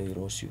ndutite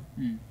wira ucio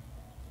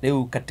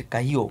riu katika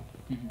hiyo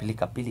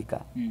pilika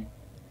pilika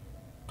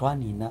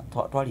twanina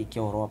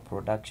twarikia horo wa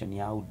production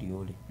ya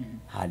audio ri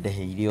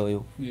handeheire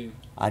uyu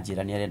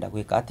anjira ni arenda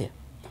gwika atia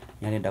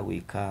ni arenda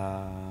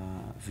gwika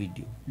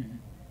video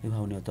riu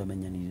hau ni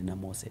twamenyanire na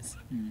Moses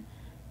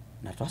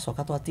na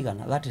twacoka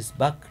twatigana, that is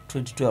back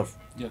 2012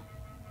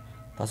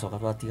 twacoka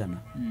twatigana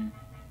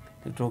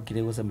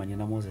tukire gucemania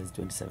na Moses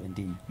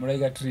 2017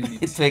 muraiga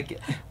Trinity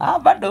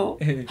bado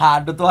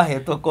handu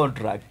twahetwo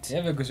contract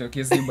yeve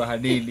gucokia Simba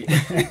hanini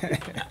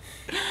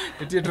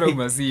etie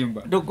trauma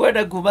Simba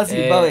ndukwenda kuma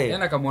Simba we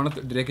yana kamwana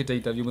director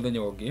interview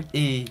muthenya ungi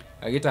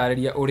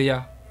agitariria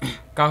uria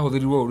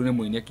kahuthirirwo uru ni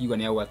muini akiuga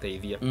ni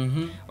agwateithia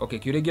okay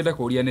kiuria ngienda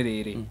kuria ni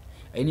riri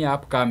aini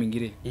upcoming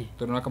ri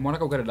tondu na kamwana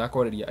kau karenda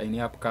akoreria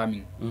aini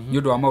upcoming ni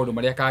undu wa maundu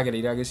maria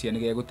kagereire agiciani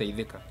ge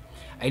guteithika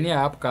aini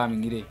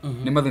upcoming ri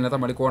ni mathina ta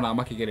mari kuona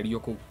makigererio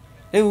ku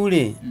riu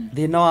ri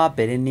thina wa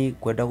mbere ni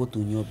kwenda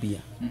gutunyo bia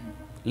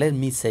let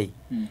me say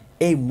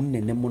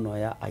munene muno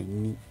ya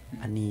aini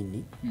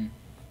anini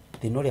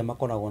thina uria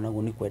makoragwo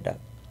naguo ni kwenda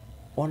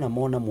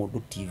mona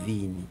mundu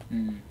TV-ini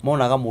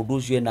monaga mundu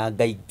ucio ena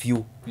ngai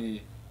view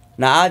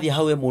na athie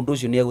hau mundu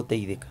ucio ni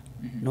aguteithika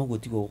no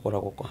gutigo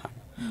gukoragwo kohana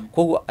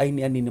koguo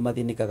aini anini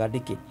mathinikaga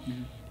ndiki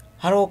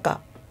haroka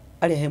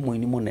aria he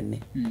muini munene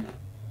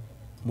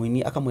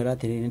muini akamwira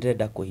atiri ni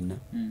ndenda kuina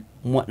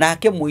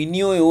nake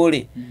muini uyu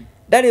ri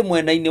ndari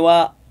mwena-ini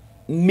wa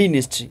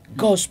ministry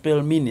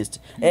gospel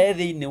ministry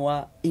thiini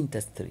wa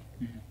industry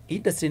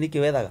ni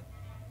kiwethaga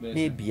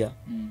ni bia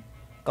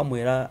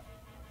kamwira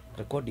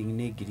recording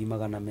ni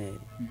 200,000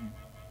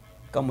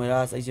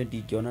 kamwira saicio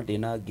ndingiona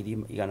ndina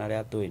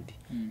 120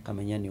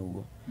 kamenya ni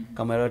uguo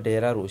kamwira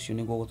ndera rucio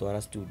ni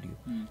gugutwara studio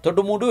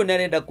tondu mundu uyu ni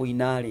arenda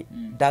kuina ri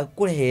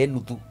ndakurehe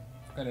nuthu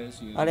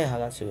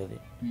arehaga ciothe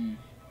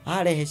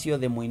arehe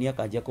ciothe muini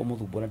akanjia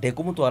kumuthumbura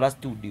ndekumutwara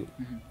studio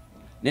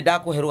ni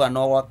ndakuherwa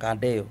no gwa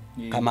kandeo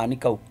kamani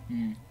kau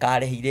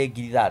karehire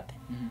 30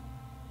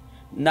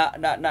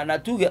 na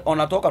tuge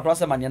ona toka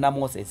twacemania na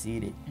Moses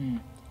ri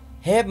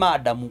he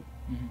madamu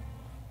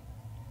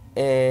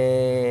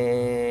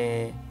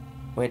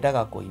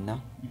wendaga kuina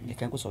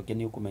reke ngucokie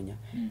ni ukumenya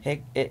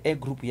he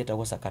group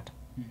yetagwo Sakata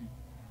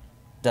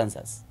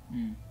dancers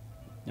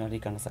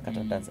nyorikana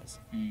Sakata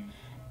dancers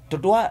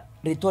tondwa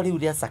ritwa riu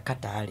ria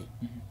Sakata ri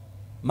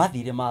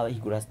mathire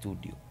mahingura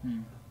studio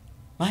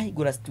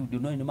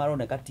no ni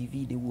maroneka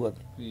TV ni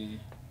guothe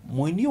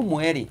muini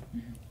umwe ri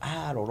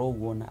arora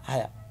uguo na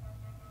haya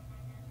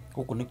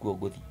guku ni kuo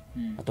nguthi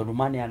na tondu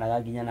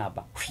maneanaga nginya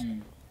namba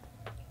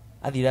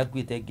athira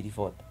akuite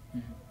 40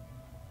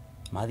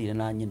 mathire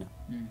na nyina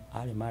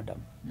ari madam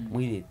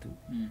mwiritu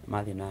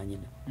mathire na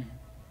nyina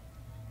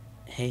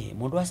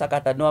mundu wa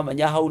Sakata no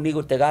amenya hau ni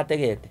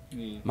gutegategete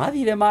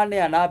mathire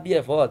maneana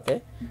mbia 40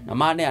 na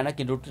maneana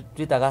kindu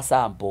twitaga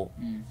sample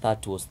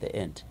that was the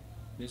end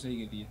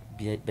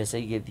besa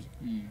igethi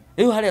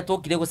riu haria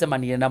tukire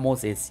gucemania na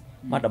Moses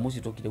madam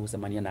ucio tukire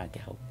gucemania nake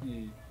hau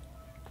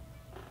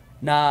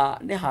na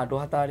ni handu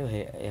hatari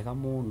hega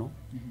muno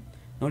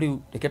no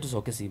riu reke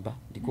tucoke Simba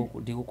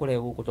ndigukure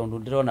guku tondu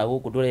ndirona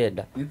guku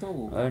ndurenda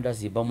wenda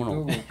Simba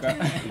muno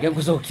reke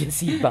ngucokie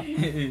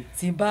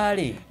Simba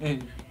ri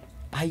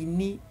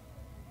aini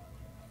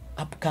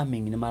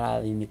upcoming ni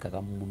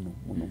marathinikaga muno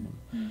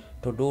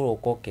tondu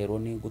urokokerwo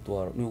ni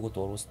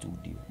gutwarwo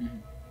studio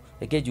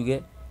reke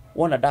njuge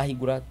wona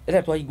ndahingura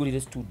ire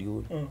twahingurire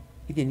studio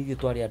ithie nithie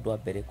twari andu a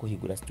mbere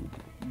kuhingura studio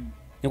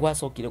ni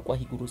gwacokire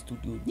kwahingurwo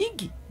studio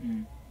nyingi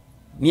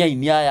ni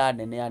aini aya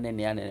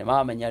nene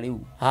mamenya riu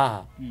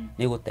haha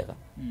ni gutega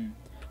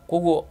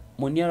koguo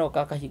muini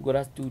aroka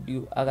akahingura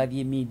studio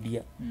agathie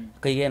media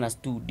akaigena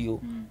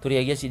studio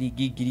turiagia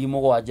ciringi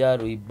 7,000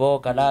 rwimbo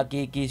kana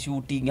kiki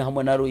shooting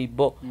hamwe na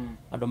rwimbo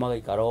andu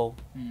magaikaro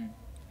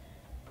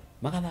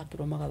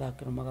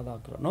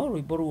magathakirwo no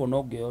rwimbo ruo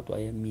no ngeo twa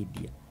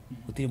media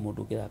gutiri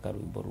mundu ukithaka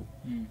rwimbo ru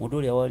mundu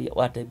uria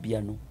wate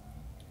piano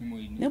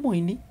ni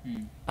muini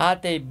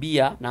ate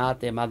bia na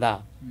ate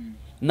mathaa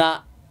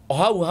na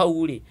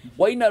hau ri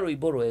waina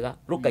rwimbo rwega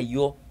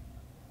rukaiyo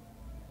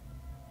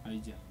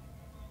aija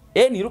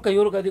ni ruka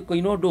yoruka thiko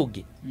ino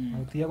ndungi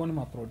utiago ni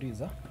ma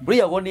producer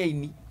riago ni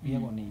aini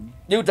riago ni ini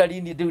ni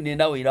utarini ndu ni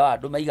na wira wa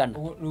andu maigana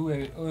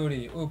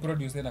uyu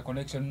producer na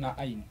connection na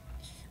aini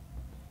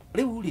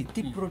riu ri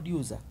ti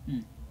producer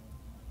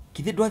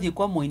kithi ndwathie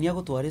kwa muini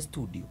agutware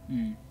studio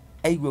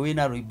aigwe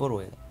wina rwimbo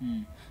rwega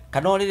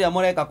kana riria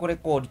moreka ku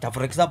record ta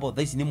for example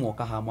thaisi ni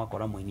mwoka ha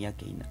mwakora muini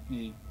akeina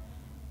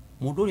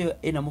mundu uri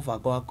ina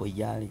mubango wa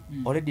koiyari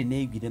already ni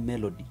aigire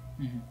melody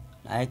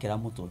na ekera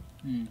mutwe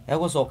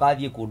egucoka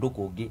athie kundu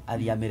kungi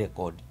athia me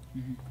record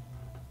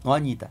no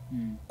anyita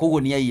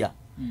koguo ni aia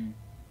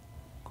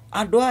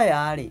andu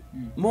aya ri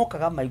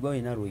mokaga maigwa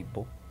wina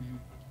rwimbo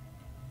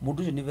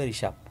mundu ucio ni very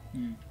sharp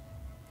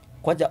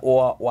kwaja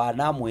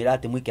wanamwira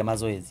ati mwike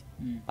mazoezi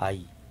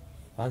ai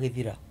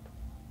wagithira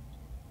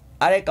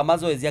areka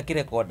mazoezi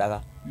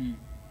akirekodaga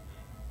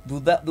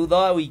thutha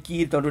wa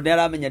wiki tondu ni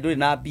aramenya nduri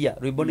na mbia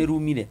rwimbo ni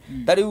rumire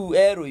ta riu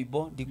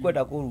rwimbo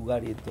ndikwenda kuruga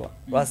ritwa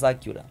rwa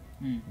circular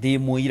ndi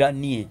muira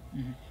nie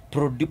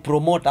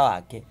promoter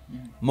wake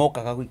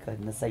mokaga gwika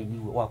na saini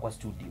wakwa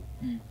studio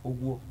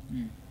uguo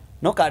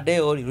no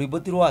kadeo rwimbo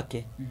ti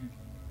rwake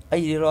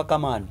aire rwa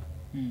kamani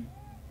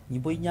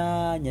nyimbo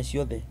inyanya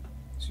ciothe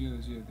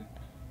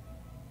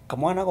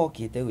kamwana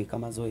gokite gwika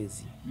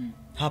mazoezi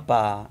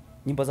hapa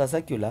nyimbo za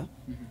circular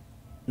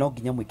no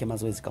nginya mwike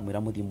mazoezi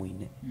kamwira muthi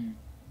muine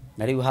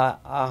na riu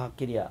ha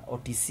kiria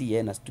OTC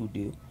na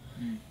studio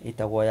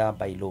itagwo ya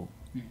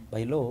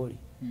bailo ri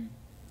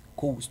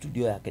ku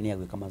studio yake ni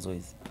agwika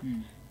mazoezi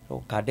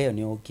so kadeo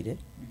ni okire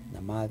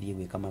na mathie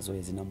gwika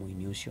mazoezi na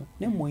muini ucio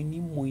ni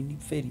muini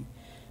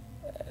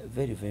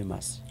very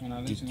famous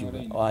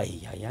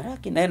ai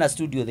yaraki na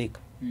studio thika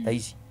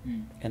taici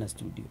ena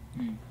studio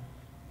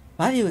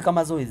mathie gwika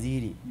mazoezi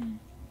ri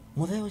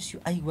mutheo ucio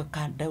aigwa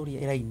kada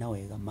uria iraina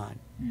wega man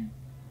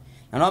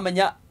na no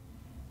menya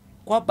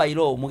kwa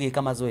bailo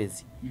mugika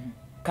mazoezi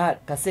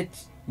cassette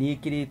ni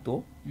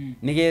ikiritwo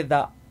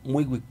nigetha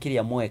muigwe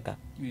kiria mweka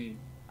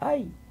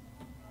ai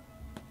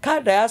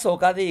kada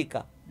yacoka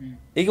thika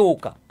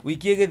iguka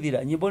wiki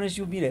igithira nyimbo ni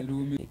ciumire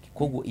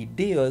koguo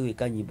ideo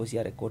igwika nyimbo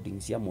cia recording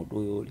cia mundu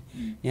uyu ri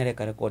ni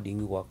areka recording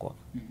gwakwa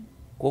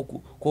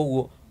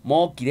koguo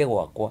mokire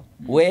gwakwa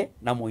we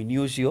na muini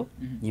ucio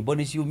nyimbo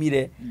ni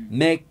ciumire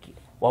make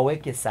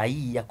waweke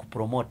sahihi ya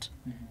kupromote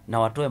na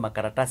watoe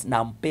makaratasi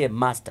na mpe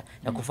master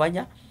ya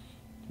kufanya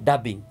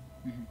dubbing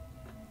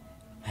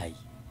hai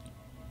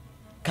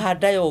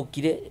kada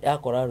yokire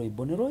yakora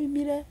rwimbo ni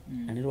roimire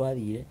na ni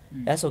rwathire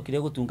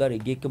yacokire gutunga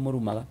ringi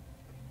kimurumaga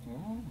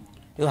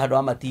yo handu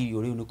wa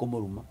material riu ni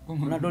kumuruma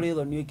na nduri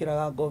tho ni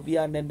ikiraga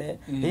ngobia nene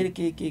riri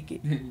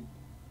kiki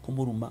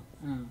kumuruma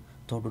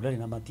tondu ndari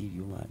na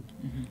material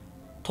mangi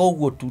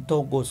toguo tu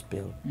to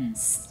gospel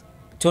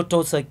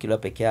toto circular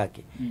peke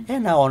yake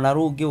ena ona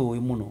rungi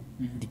uyu muno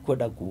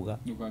ndikwenda kuga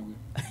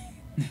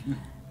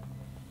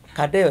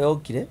kadeo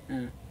yokire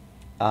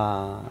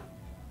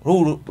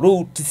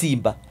ru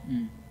simba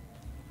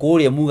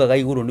kuria mugaga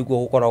iguru niguo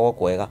gukoragwo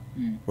kwega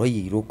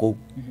roiyiru ku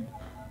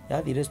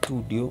yathire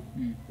studio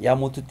ya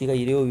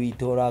mututigaire uyu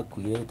witu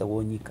rakuire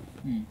tagwo nyika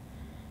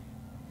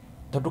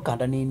tondu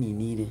kanda ni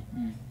nini ri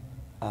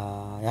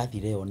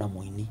yathire ona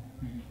muini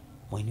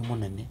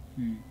munene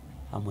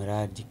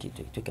amwira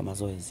njikite tweke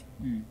mazoezi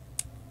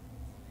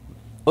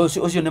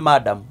ucio ni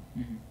madam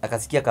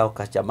akasikia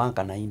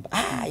kachamanka na imba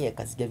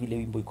akasikia vile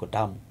wimbo iko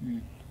tamu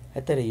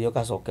etere iyo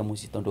kacoke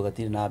muci tondu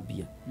gatire na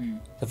mbia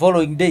the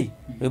following day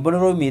wimbo ni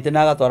roimite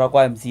na agatwara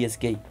kwa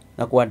MCSK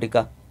na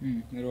kuandika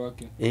ni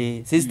rwake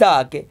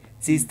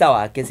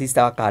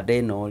sister wa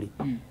kadeno ri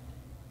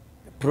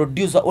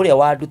producer uria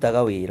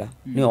wadutaga wira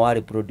niwe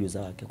wari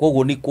producer wake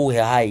koguo ni kuhe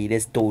haire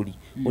story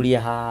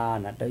uria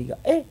hana ndaiga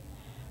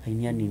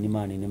aini anini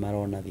manini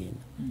marona thina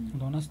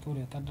ndona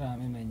story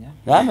atandramemenya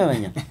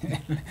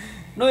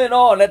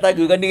no neta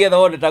ngiuga nigetha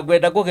wone ta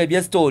kwenda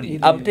kugebia story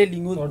I'm telling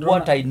you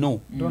what I know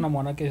ndona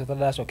mwana kesho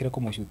tandacokire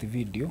kumushuti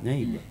video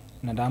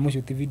na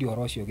ndamushuti video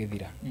oro cio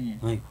githira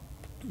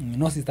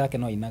no sister yake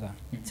no inaga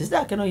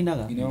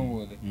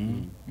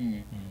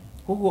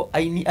koguo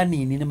aini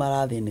anini ni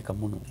marathinika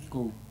muno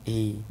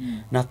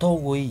na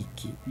toguo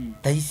iki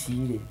taici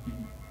ri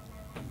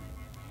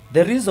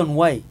the reason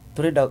why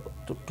turenda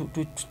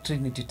to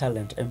Trinity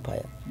Talent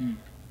Empire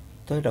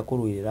turenda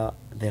kuruira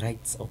the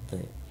rights of the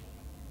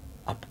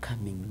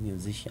upcoming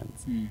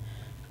musicians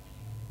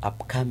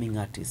upcoming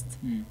artists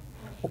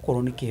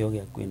ukorwo ni kiheo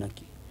gya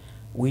kwinaki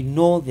we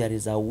know there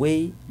is a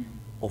way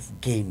of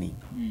gaining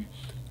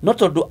not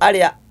tondu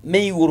aria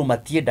me iguru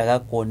matiendaga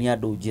kuonia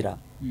andu njira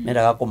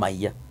mendaga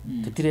kumaia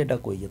tutirenda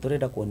kuia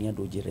turenda kuonia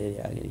andu njira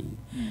iria yagiriire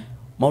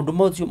maundu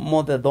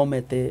mothe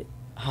thomete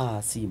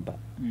ha simba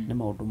ni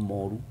maundu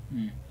moru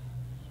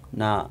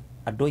na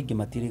andu aingi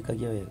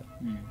matirikagia wega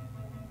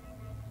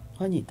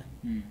wanyita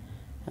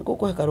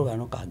ngoko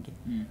hekarugano kangi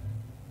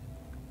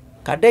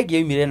kadegi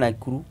imire na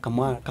ikuru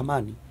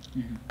kamani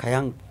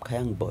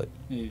kayang boy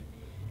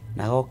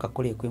na goka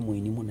kuri kwi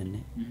muini munene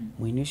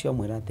muini ucio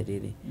amwira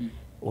atiriri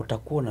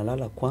utakuwa na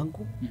lala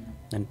kwangu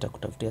na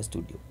nitakutafutia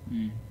studio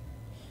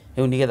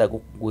riu nigetha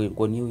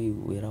kuonia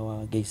wira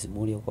wa Geisim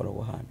uria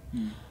ukoragwo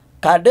hana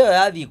kande yo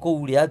yathii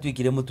kuu ri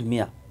atuikire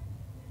mutumia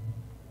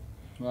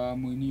wa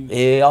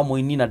muini a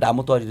muini na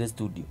ndamutwarire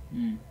studio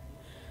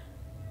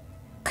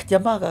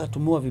kajamaa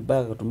akatumwa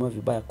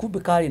vibaya kumbe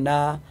kali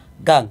na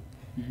gang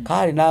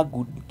kali na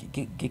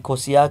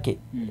kikosi yake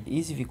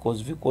hizi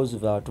vikosi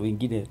vya watu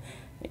wengine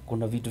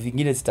kuna vitu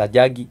vingine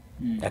sitajagi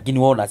lakini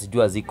wao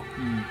unasijua ziko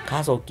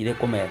kaso kile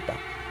kometa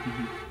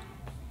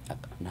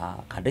na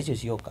kandecho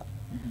sioka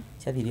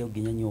chathire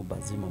nginya nyumba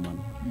zima mano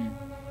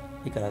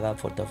ikaraga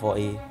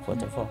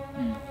 44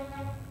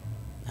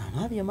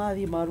 na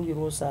mathi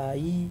marugirwo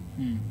sai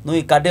no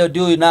ikadeo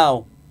ndio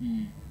nao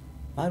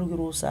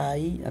marugirwo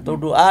sai na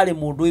tondu ari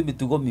mundu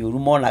imitugo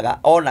miuru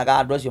onaga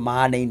andu acio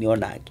mahanaine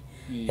onake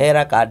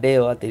era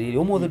kadeo atiriri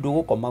umuthe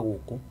ndugukoma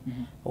guku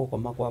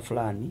ukoma kwa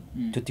fulani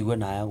tutigwe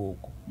naya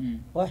guku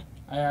we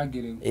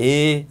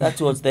ayangire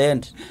that was the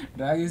end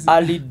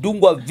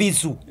alidungwa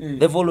visu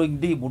the following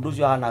day mundu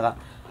ucio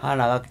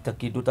hanaga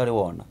kindu tari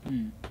wona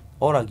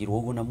oragirwo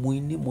uguo na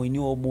muini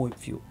o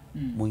moifio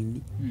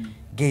muini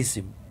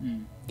Geisim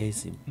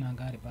na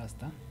ngari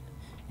pastor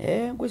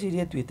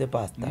ngwiciria tuite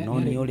pastor no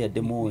ni uria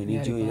ndimui ni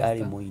njui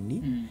ari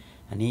muini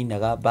na ni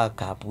naga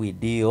backup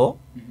ndio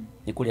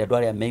ni kuri andu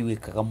aria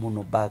meiwikaga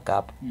muno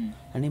backup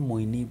na ni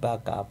muini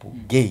backup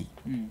gay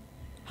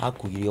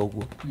hakuire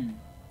uguo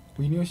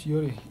muini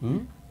ucio ri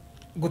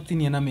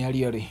gutinia na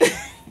miario ri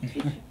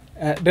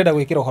ndenda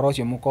gwikira uhoro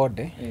ucio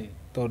mukonde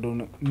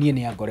tondu nie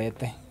ni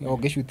angorete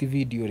ongishuti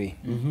video ri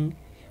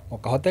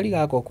okahoteli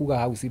gako kuga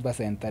hau Simba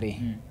Center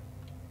ri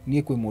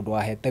nie kwi mundu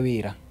ahete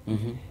wira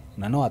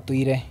na no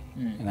atuire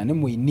na ni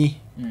muini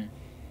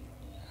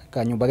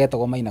kanyumba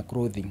getagwo Maina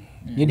Clothing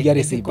ni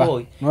ndiari Simba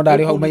no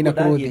ndari hau Maina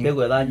Clothing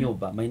ndegwe tha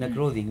nyumba Maina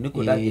Clothing ni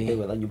kudathie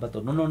ndegwe tha nyumba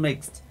to no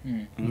next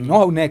no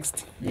hau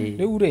next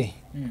riu ri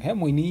he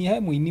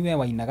muini we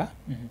wainaga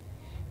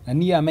na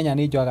ni amenya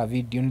ni njoga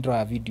video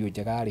ndora video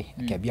njega ri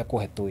akiambia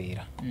kuhetwo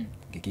wira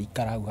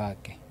ngikikara hau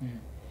hake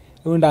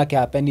riu ndake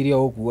apenirie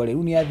uguo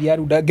riu ni athia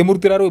riu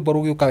ngimurutira rwimbo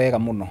rugiuka wega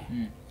muno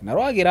na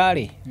rwagira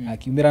ri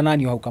akiumira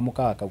nani hau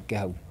kamukaga kauke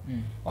hau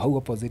hau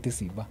opposite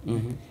Simba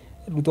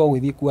riu to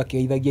gwithie ku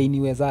akiithagia ini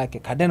we zake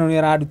kadeno ni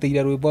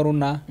aradutire rwimbo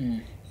runa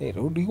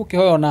riu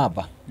ndigukihoyo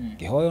namba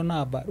kihoyo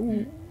namba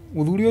riu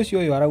muthuri ucio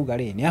uyu arauga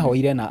ri ni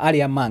ahoire na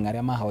aria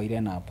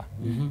mahoire namba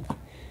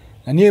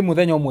na nie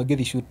muthenya umwe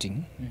ngithi shooting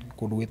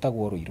kundu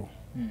gwitagwo Ruiru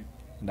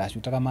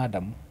ndashutaga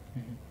madam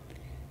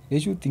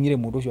shooting ire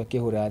mundu ucio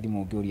akihurira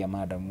thimu ngiuria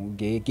madam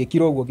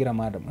ngikira uguo ngira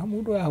madam na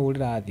mundu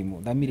yahurira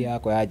thimu thamiri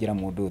yakwa yanjira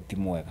mundu ti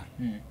mwega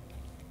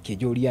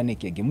kijuria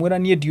niki ngimwira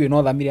nie ndiwe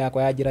no thamiri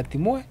yakwa yanjira ti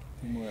mwega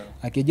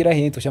akijira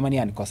hi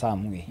tucemania ni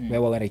Kosamu we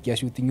warikia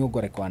shooting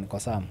ugore kwa ni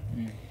Kosamu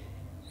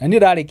na ni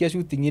rarikia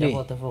shooting ire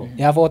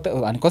ya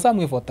 40 ni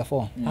Kosamu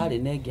 44 hari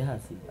nengi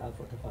hasi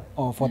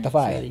 45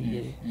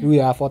 45 riu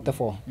ya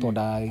 44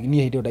 tonda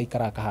nie hindi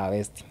ndaikara kaha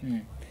west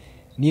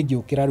nie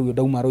ngiukira riu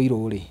ndauma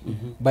Ruiru ri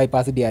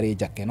bypass ndiari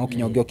njake no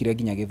kinyo ngiokire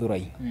nginya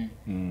Githurai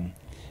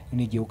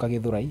ni ngiuka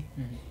Githurai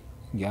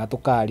ngia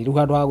tukari riu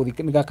handu ha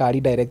guthi ni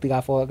gakari direct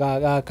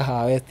ga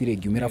kaha west ri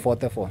ngiumira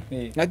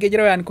 44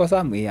 akijira we ni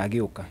Kosamu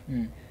agiuka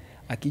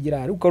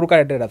akijira riu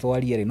koruka ndera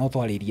twarie ri no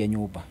twaririe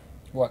nyumba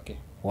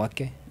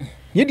wake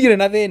nie ndire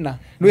na thina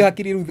nwi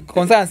hakiri riu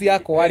conscience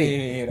yakwa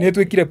ri ni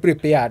twikire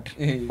prepared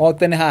o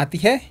tene hati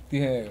he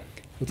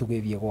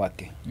utugithie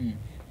gwake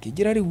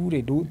kijira riu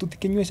ri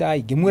tutikinywe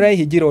cai ngimwira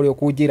ihijira uri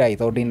ukunjira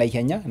ito ndina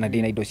ihenya na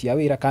ndina indo cia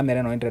wira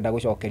kamera no ndenda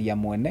gucokeria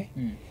mwene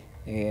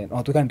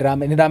no twika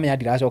ndamenya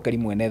ndiracokeri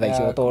mwene tha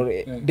icio to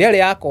ndiari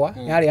yakwa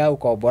yari ya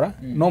ukombora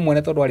no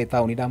mwene tondu ari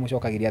town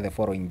ndamucokagiria the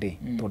following day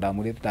to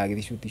ndamurite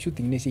ndagithi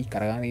shooting ni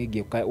cikaraga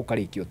ngi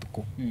ukarikio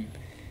tuku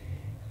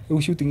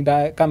riu shooting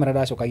kamera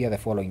ndacokagia the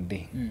following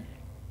day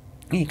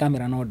ni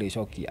kamera no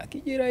ndicokia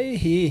kijira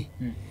ihi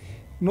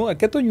no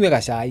aketunywe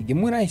gacai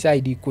ngimwira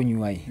cai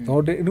ndikunywa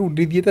tondu riu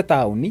ndithiete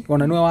town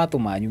ona niwe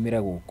watuma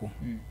nyumire guku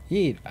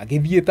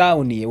agithie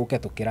town uke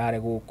tukirare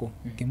guku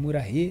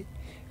ngimwira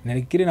na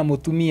rikire na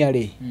mutumia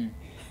ri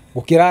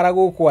gukirara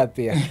guku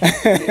atia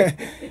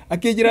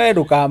akijira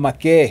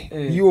ndukamake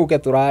yuke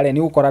turare ni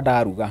ukora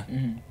ndaruga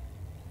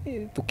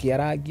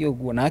tukiarangi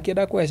uguo na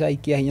akienda kweca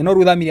ikia hinya no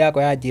ruthamiri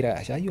yako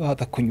yanjira cai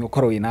uhota kunywa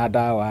korwo wina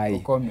ndawa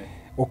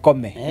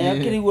ukome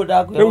akiriguo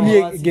ndaku riu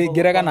ni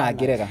ngirega na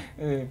ngirega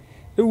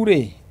riu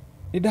ri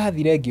ni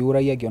ndathire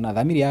ngiuragia ngiona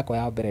thamiri yakwa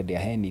ya mbere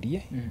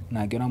ndiahenirie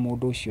na ngiona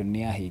mundu ucio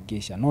ni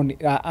ahingica no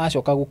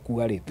acoka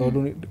gukua ri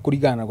tondu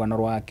kuringana na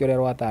rwake uria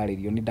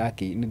rwataririo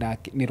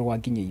ni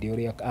rwanginyeire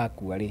uria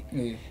akua ri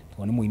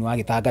to ni muini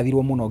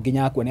wagitangathirwo muno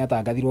nginya akua ni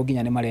atangathirwo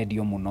nginya ni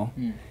marendio muno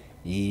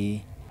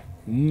ni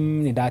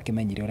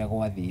ndakimenyire uria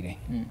gwathire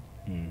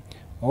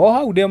o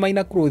hau ndio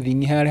Maina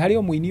Clothing hari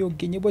o muini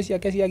ungi nyimbo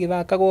ciake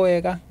ciagithakagwo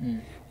wega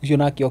ucio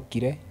nake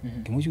okire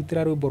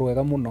ngimucutira rwimbo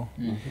rwega muno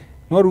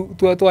no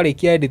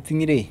twarikia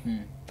editing ri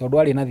tondu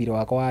ari na thiro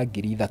wakwa wa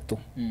 3,000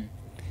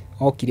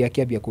 okire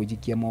akiambia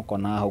kunjikia moko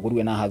na ho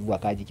gurue na hathu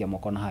akanjikia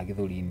moko na ha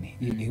githuri-ini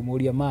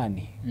ngimuria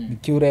mani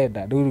niki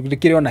urenda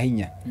ndikire ona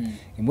hinya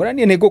ngimura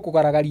nie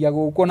ningukugaragarĩa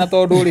guku na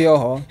tondu uri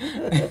oho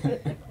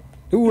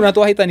riu na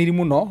twahitaniri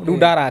muno riu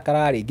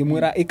ndarakara ri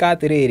ngimwira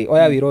ikatiriri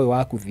oya wira uyu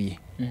waku thie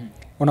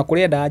ona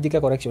kuria ndajike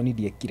correction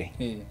ndiekire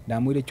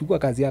ndamwire chukua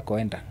kazi yako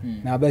enda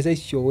na mbeca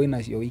icio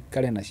wina cio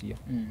ikare nacio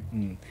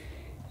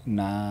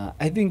na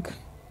I think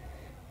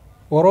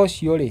oro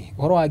cio ri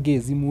oro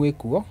angizimu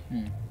ikuo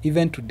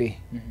even today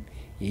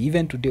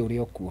even today uri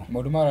okuo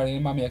maundu marari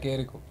mami yake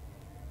eriko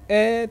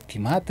ti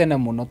matene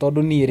muno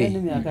tondu ni ri ni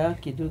miaka ya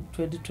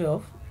 2012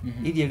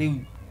 iria riu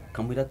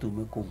kamwira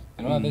tume ku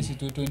ana theci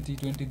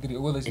 2023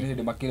 ugo theci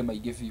ni makire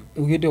maingi biu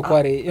ugite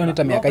kwari yo ni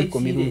ta miaka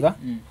 10 thutha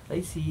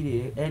thaici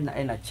ri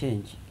ena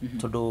change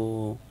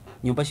tondu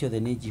nyumba ciothe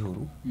ni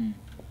njihuru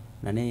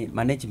na ni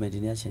management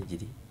ni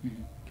achanjiri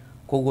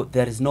koguo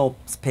there is no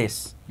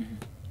space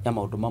ya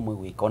maundu mamwe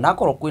gwika ona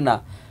akorwo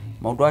kwina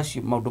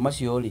maundu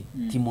macio ri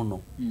ti muno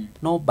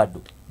no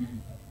bado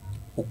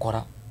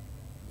ukora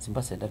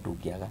simba center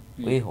ndungiaga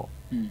wiho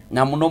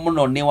na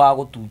muno ni wa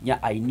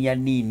gutunya aini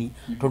anini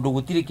tondu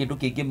gutire kindu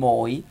kingi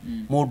moi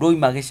mundu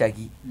oima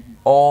gicagi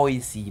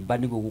oi simba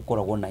niguo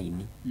gukoragwo na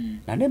aini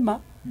na nima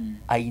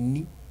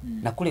aini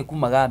na kule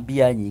kumaga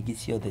mbia nyingi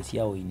ciothe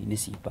cia oini ni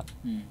simba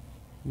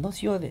no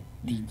ciothe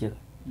ti njega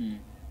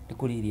ni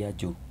kuriria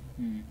njuru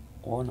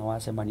ona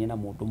wacemania na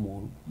mundu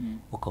muru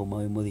ukauma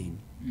wi muthini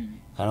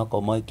kana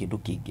ukauma kindu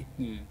kingi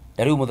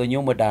riu muthenya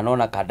umwe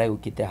ndanona kanda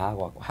yukite ha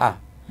gwakwa ha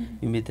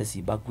imite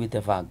simba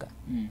kwite banga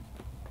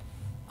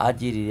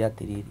ajirire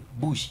atiriri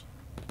bush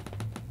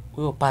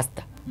uyo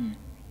pasta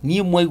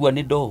ni mwaigwa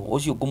ni ndo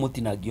ucio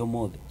kumutinagio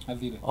mothe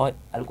oi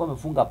alikuwa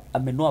amefunga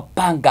amenoa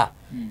panga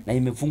na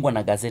imefungwa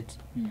na gazeti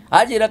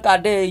ajira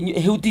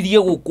kande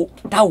hutirie guku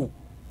tau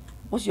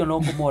ucio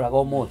no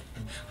ngumoraga mothe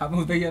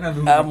amutagia na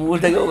thumbu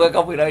amutagia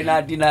ugakamwira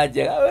ina ndina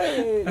njega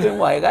we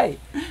mwaigai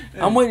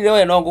amwirire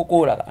we no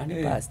ngukuraga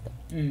ani pasta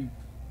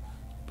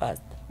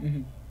pasta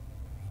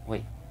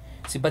we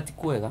sibati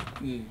kwega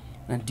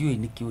na ndiwe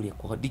nikiuria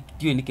kwa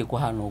ndiwe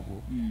nikikuhana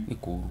uguo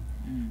nikuru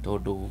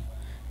tondu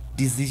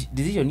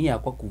decision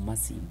yakwa kuma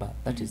Simba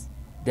that is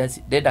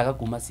ndendaga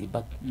kuma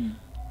Simba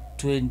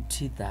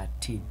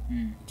 2013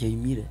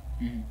 jaimire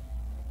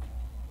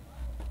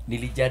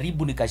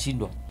nilijaribu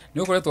nikashindwa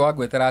ni ukoretwo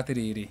wagwetera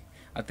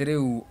ati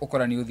riu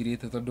ukora ni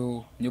uthirite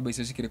tondu nyumba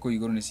icio cikire ku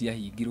iguru ni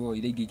ciahingirwo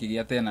ire ingi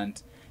ikigia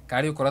tenant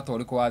kari ukora to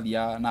uri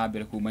kwathia na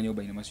mbere kuma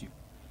nyumba-ini macio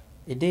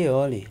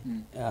ndio ri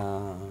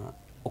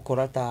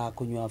ukora ta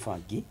kunywa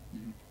bangi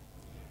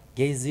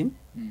gayism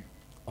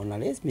ona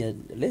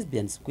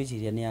lesbians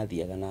kwijiria ni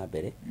athiaga na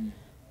mbere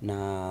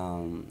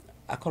na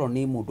akorwo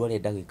ni mundu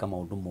arenda gwika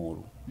maundu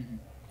moru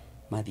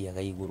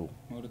mathiaga iguru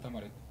maundu ta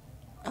mariko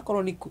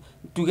akorwo ni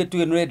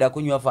tuge nurenda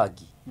kunywa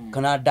bangi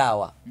kana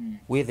dawa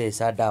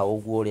witheca dawa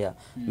uguo uria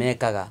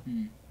mekaga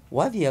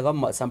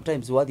wathiaga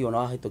sometimes wathi ona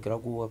wahitukira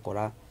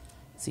gukora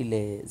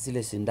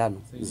zile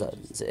sindano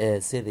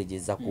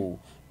syringes za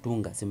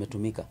kutunga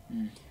zimetumika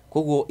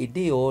koguo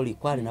idio ri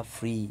kwari na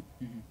free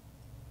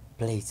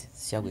place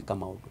cia gwika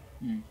maundu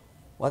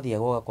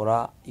wathiaga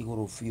ugakora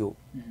iguru biu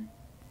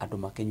andu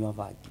makenywa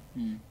bangi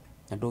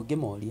na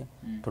ndungimoria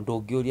tondu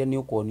ungiuria ni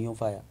ukonio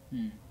fire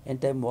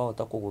anytime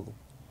wahota kuguthu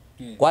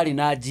kwari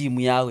na gym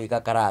ya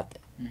gwika karate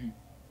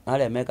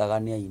aria mekaga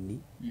ni aini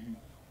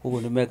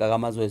koguo ni mekaga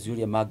mazoezi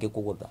uria mangi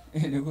kugutha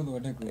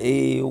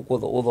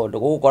uthondeka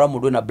gukora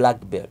mundu na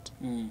black belt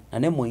na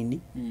ni muini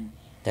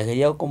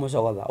tageria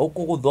kumucogotha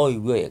ukugutha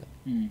oigwe wega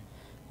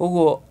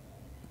koguo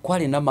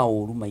kwari na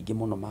mauru maingi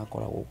muno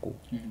makora guku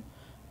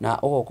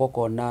na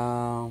ugokoko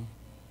na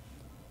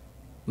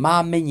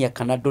mamenya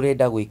kana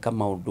ndurenda gwika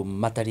maundu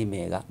matari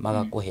mega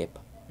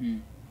magakuheba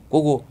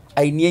koguo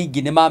aini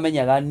aingi ni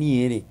mamenyaga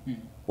nie ri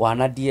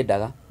wana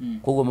ndiendaga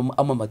koguo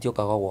amwe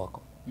matiokaga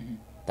gwako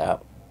ta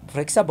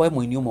for example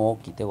muini umwe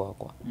okite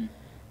gwakwa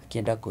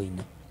akienda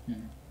kuina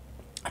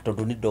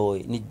tondu ni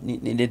ndoi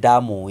ni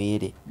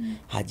ndamuire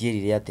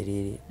hanjirire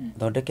atiriri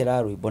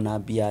thondekera rwimbo na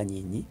mbia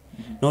nyinyi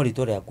no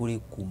rito ria kuri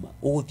kuma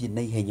uguthie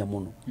na ihenya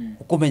muno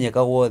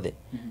ukumenyeka guothe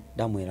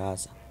ndamwira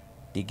aca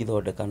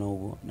ndingithondeka na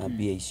uguo na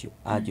mbia icio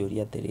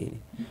anjuria atiriri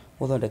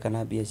uthondeka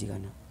na mbia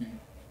cigana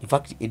in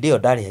fact ndio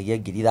ndarihagia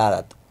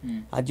 6,000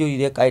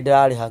 anjurire kai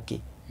ndirari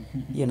haki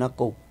ye na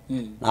kou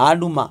na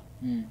anduma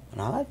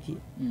na wathi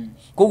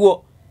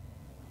koguo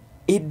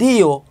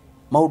ndio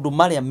maundu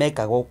maria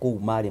mekaga kou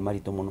mari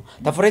marito muno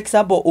ta for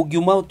example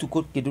ungiuma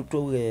utuko kindu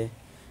tuge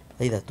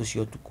aitha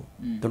tucio tuko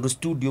tondu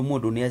studio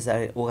mundu ni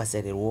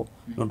ugacererwo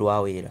nundu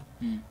wa wira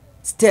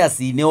stairs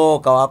ni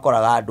oka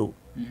wakoraga andu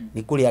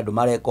ni kuri andu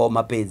mareko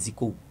mapenzi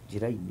kou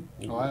njira-ini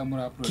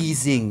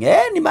kissing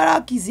ni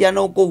marakisia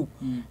no kou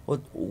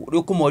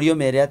ukumorio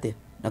mere ate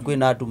na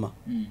kwina nduma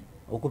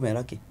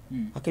ukumera ki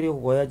akiri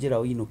ugoya njira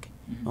uinuke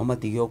no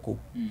matige kou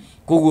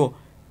koguo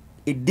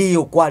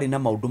ndio kwari na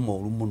maundu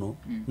moru muno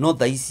no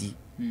thaici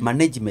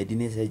management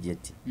ni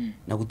cenjetie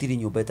na gutiri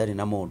nyumba itari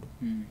na mundu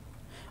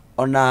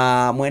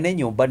ona mwene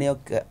nyumba ni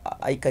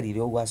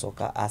aikarire ugu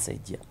acoka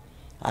acenjia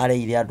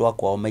areire andu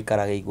akwao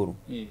maikaraga iguru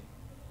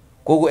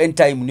koguo end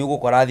time ni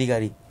ugukora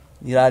thigari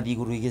irathi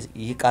iguru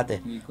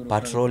igikate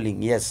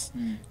patrolling yes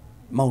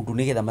maundu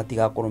nigetha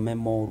matigakorwo me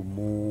moru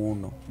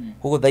muno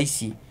koguo tha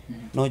ici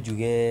no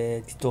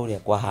njuge titoria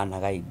kwa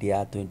hanaga indi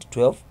ya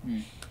 2012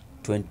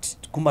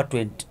 kuma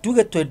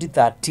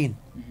 2013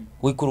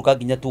 guikuruka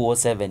nginya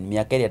 2007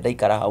 miaka iria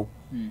ndaikara hau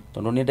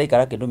tondu ni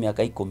ndaikara kindu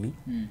miaka 10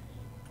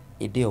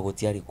 indi yo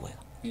gutiari kwega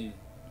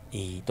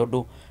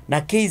tondu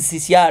na case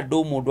cia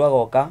andu mundu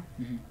agoka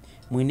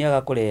muini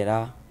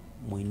agakurera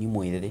muini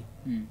mwithiri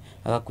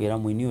agakwira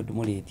muini undu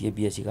muritie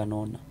bia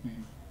ciganona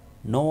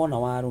no wona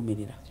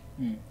warumirira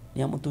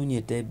ni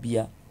amutunyite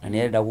bia na ni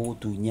arenda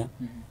gugutunya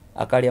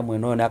akaria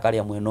mwena uyu na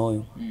akaria mwena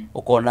uyu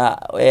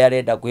ukona we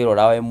arenda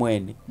kwirora we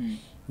mwene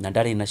na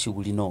ndari na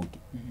shughuli nongi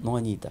no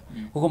nyita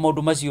huko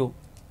maundu macio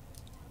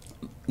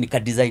nika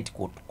design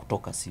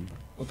kutoka Simba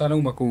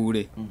utanauma kuu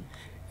ri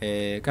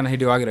kana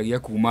hindi wageragia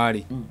kuma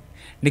ri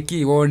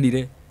niki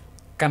wonire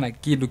kana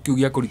kindu kiu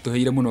gia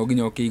kurituheire muno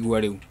nginya ukigua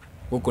riu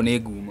guko ni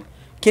nguma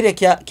kire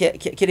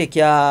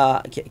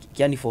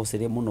kia ni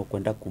force muno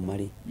kwenda kuma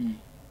ri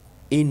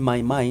in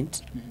my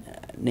mind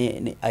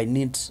I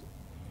need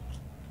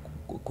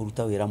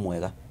kuruta wira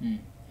mwega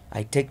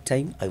I take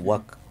time I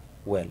work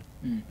well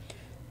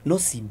no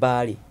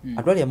Simba ri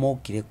andu aria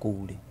mokire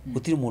kuu ri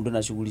gutiri mundu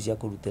na shughuli cia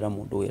kurutira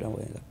mundu wira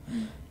wega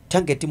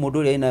target mundu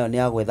uria inayo ni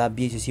agwetha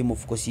mbia icio cie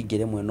mufuko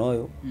cingire mwena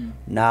uyu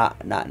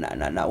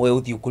na we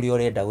uthi ukuri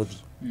urenda guthi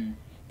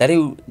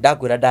ndari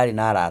ndakwira ndari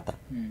na arata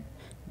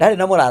ndari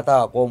na murata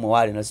wakwa umwe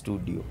wari na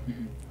studio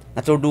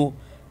na tondu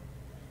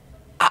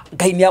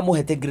Ngai ni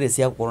amuhete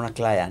grace ya gukorwo na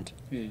client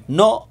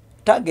no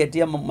target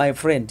ya my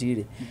friend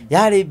ire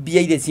yari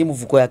mbia ile cie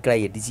mufuko ya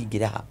client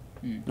cingire ha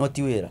no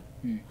ti wira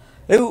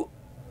riu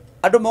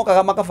andu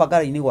mokaga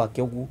makabangara-ini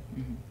gwake uguo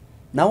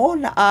na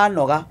wona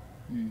anoga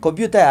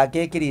computer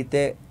yake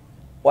ikirite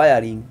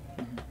wiring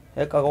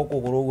ekaga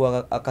ukuguru uguo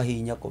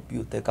akahinya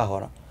computer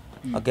ikahora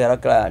akera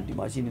client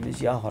machine ni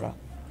ciahora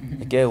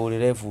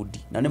ikehurire fundi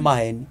na ni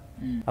maheni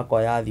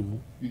akoya thimu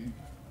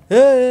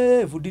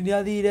fundi ni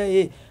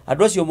athire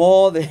andu acio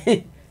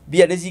mothe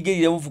bia ni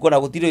cingirire mufuko na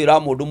gutire wira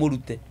mundu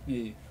murute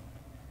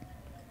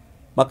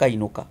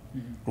makainuka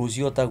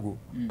rucio taguo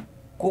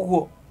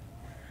koguo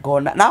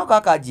ngona nao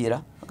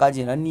kakanjira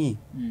ni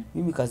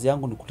mimi kazi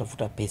yangu ni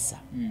kutafuta pesa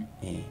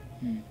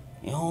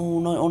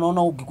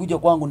unaona ukikuja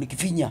kwangu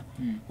nikifinya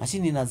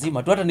mashini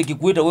nazima tu hata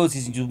nikikuita wewe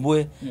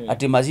usisijumbue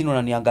ati mashini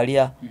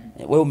unaniangalia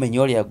wewe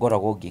umenyoria gora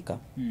gogika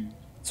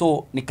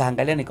so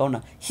nikaangalia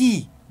nikaona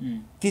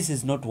this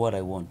is not what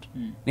I want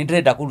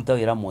nindrenda kuruta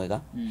wira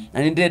mwega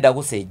na nindrenda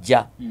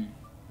gucenja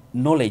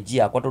knowledge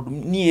yakwa tondu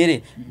ni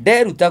ri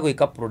nderuta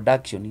gwika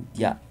production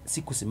ya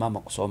sikusimama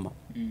kusoma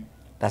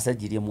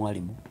tasajirie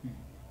mwalimu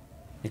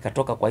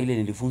nikatoka kwa ile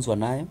nilifunzwa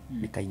nayo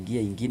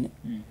nikaingia ingine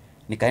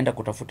nikaenda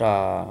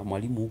kutafuta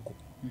mwalimu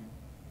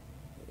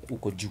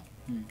huko juu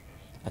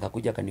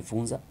akakuja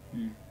akanifunza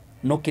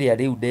no kile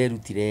riu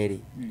nderutire ri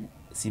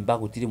Simba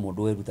gutiri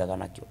mundu werutaga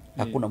nakyo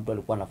hakuna mtu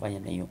alikuwa anafanya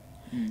na hiyo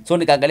so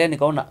nikaangalia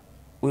nikaona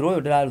wira uyu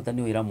ndiraruta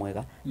ni wira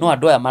mwega no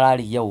andu aya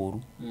mararigia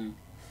uru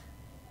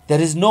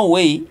there is no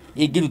way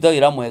ingiruta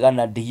wira mwega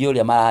na ndigi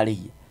uria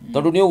mararigia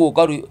tondu ni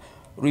uguka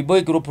rwimbo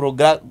ikiro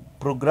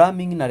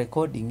programming na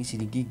recording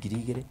ciringi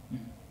 2,000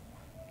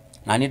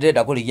 na ni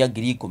ndenda kurigia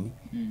 10,000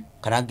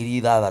 kana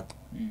 6,000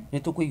 ni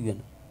tukuiguana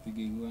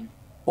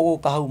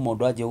uguka hau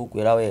mundu aje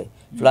gukwira we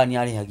fulani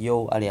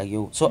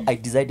arihagio so I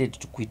decided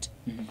to quit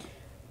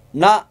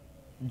na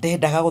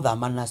ndendaga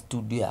guthama na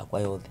studio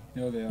yakwa yothe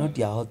no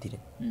ndiahotire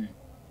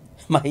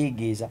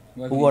mahingica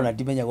uguo ona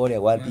ndimenyaga uria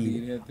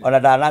gwathire ona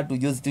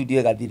ndanatujo studio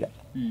igathira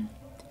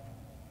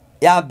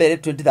ya mbere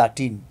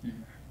 2013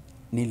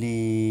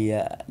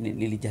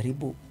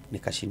 nilijaribu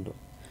nikashindwa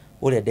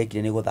uria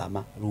ndekire ni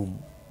guthama room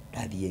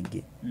ndathie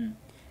ingi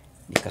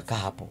nikakaa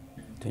hapo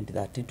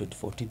 2013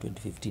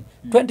 2014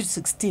 2015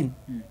 2016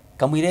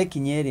 kamwire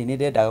kinyeri ni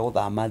ndendaga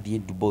guthama thie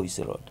Dubois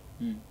Road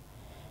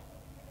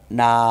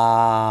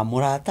na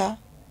murata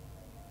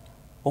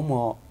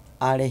umwe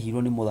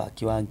arehirwo ni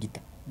muthaki wa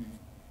ngita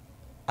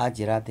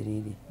anjira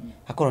atiriri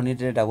akorwo ni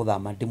ndenda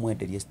guthama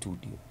ndimwenderie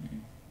studio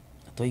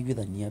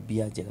twaiguithania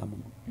bia njega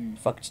muno in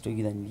fact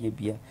twaiguithania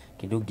bia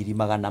kindu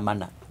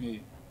 400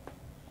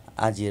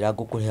 anjira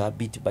ngukuriha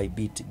bit by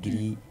bit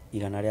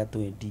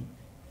 120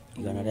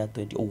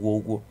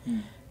 uguo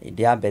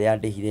indi ya mbere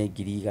andihire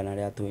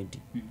 120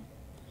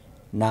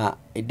 na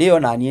indi yo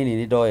na nie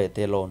ni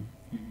ndoete loan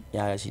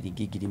ya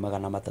ciringi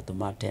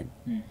 310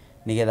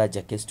 nigetha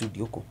njake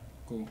studio ko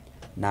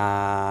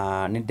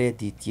na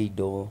nindetitie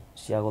indo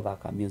cia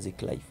guthaka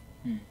music live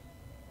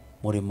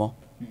murimo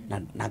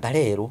na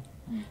ngarero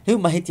riu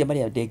mahitia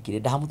maria ndekire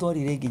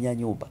ndamutwarire nginya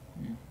nyumba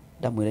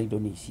ndamwira indo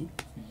nici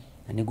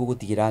na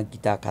ningugutigira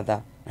ngita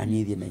kadha na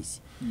nithie na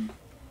ici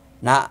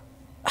na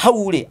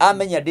hau ri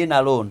amenya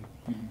ndina loan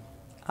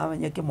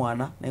amenya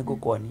kimwana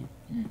ningukwania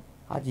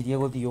anjirie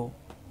guthio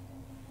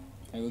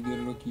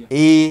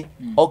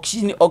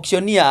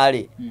auctioneer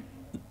ri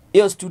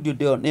iyo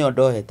studio niyo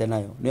ndohete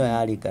nayo niyo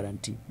yari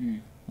guarantee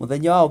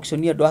muthenya wa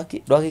auctioneer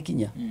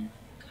ndwagikinya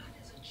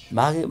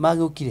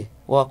magĩũkire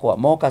gwakwa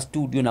moka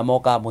studio na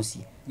moka mũciĩ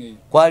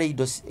kwari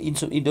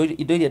indo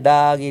iria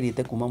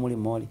ndagĩrĩte kuma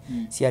mũrĩmo-rĩ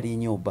ciarĩ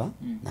nyũmba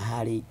na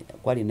harĩ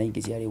kwari na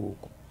ingĩ ciarĩ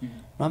gũkũ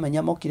no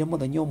menya mokire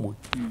mũthenya ũmwe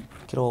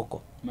kĩroko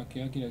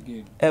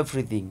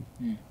everything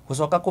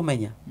gũcoka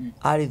kũmenya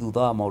arĩ thutha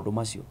wa maũndũ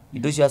macio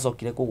indo icio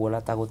acokire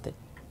kũgũra ta gũte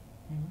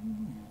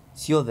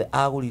ciothe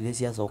agũrire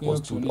ciacoka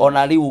studio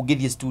ona rĩu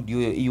ũngĩthiĩ studio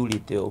ĩyo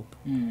iyũrĩte ũũ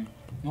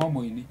no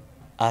mũini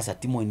aca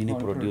ti mũini nĩ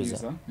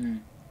producer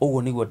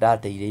ũguo nĩguo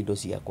ndateire indo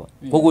ciakwa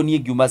koguo niĩ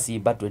ngiuma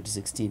Simba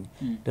 2016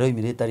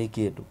 ndĩroimire tarĩ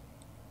kĩndũ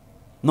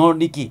no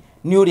niki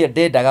nĩ ũrĩa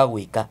ndendaga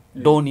gwĩka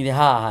ndonire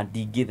haha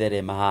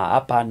ndingĩtherema haha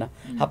hapana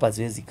hapa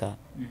siwezi kaa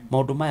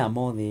maũndũ maya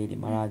mothe rĩ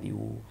marathiĩ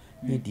ũũ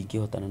niĩ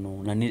ndingĩhotana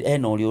na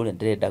hena ũrĩa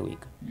ndĩrenda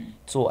gwĩka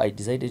so I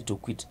decided to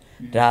quit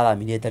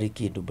ndĩrathamire tarĩ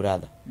kĩndũ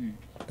brother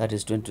that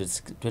is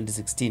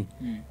 2016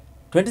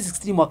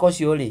 2016 mwaka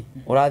ũcio rĩ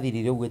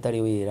ũrathirire ũguo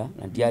ĩtarĩ wĩra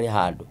na ndiarĩ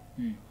handũ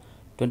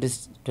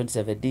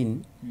 2017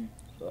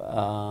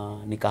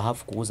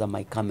 nikahafu kuuza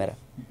my camera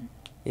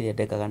ĩrĩa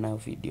ndekaga nayo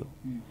video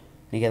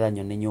nigetha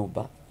nyone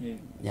nyũmba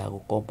ya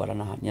gũkompara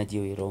na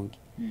nyanjie wĩra ũngĩ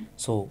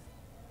so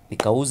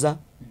nikauza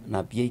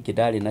na pia ingĩ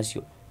ndarĩ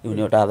nacio rĩu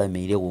nĩo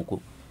ndathameire gũkũ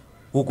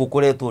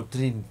kũretwo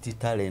Trinity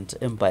Talent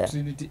Empire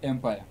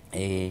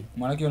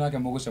mwanake onake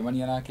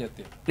mũgũcemania nake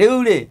atĩa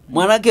rĩu rĩ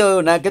mwanake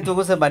ũyũ nake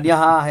tũgũcemania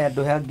haha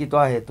handũ hangĩ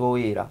twahetwo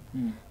wĩra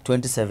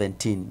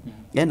 2017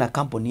 ena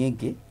company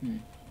ĩngĩ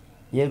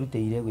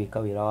yerutĩire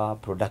gwĩka wĩra wa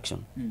production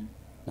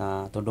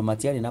na tondũ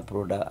matiarĩ na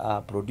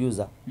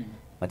producer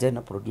matiarĩ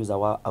na producer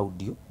wa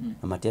audio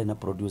na matiarĩ na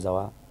producer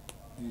wa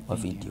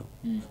video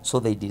so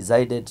they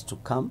decided to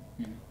come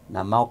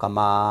na maoka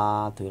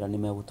matwĩra nĩ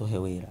megũtũhe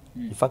wĩra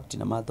in fact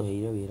na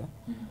matũheire wĩra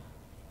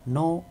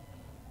no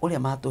ũrĩa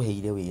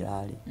matũheire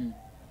wĩra-rĩ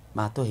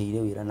matũheire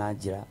wĩra na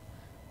njĩra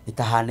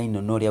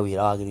ĩtahanaine na ũrĩa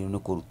wĩra wagĩrĩirwo nĩ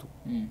kũrutwo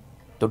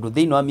tondũ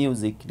thĩinĩ wa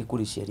music nĩ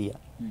kũrĩ sheria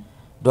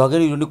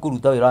ndwagĩrĩirwo nĩ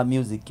kũruta wĩra wa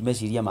music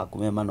meciria maku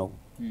me manogu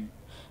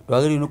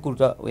ndwagĩrĩirwo nĩ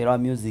kũruta wĩra wa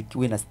music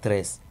wĩna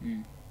stress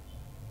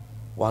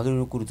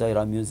wagĩrĩirwo nĩ kũruta wĩra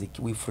wa music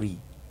we free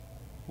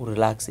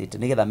relaxate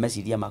nigetha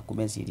meciria maku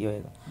meciria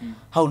wega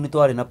hau nĩ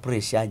twarĩ na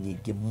pressure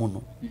nyingĩ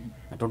mũno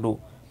na tondũ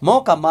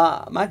moka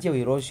manjia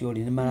wĩra ũcio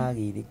rĩ nĩ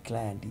maragĩire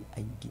client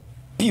aingĩ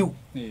piu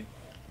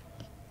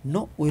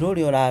no wĩra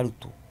ũrĩa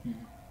ũrarutwo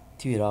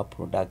ti wĩra wa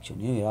production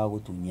nĩ wĩra wa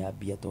gũtunyia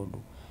mbia tondũ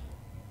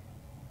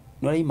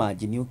nĩ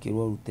imagine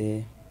ũkĩrwo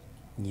ũrute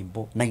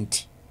nyimbo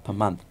 90 per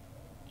month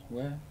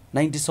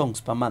 90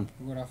 songs per month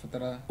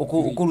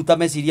ũkũruta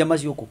meciria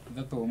macio kũ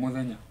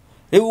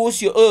rĩu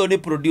ũcio ũyũ nĩ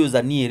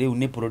producer niĩ rĩu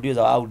nĩ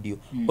producer wa audio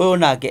ũyũ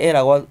nake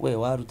eragwo we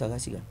warutaga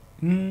cigana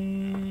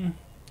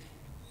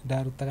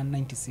ndarutaga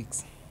 96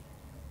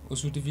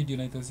 ũshuti video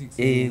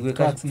 96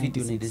 gwĩka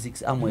video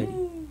 96 amweri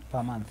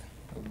per month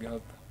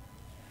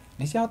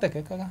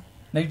nĩciahotekekaga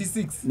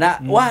 96 na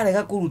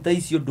warega kũruta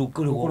icio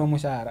ndũkũrĩhwo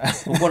mũcara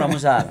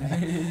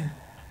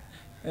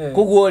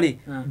koguo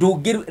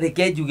rĩ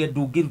reke njuge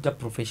ndũngĩruta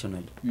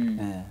professionally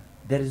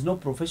there is no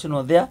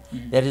professional there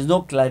there is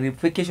no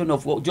clarification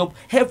of job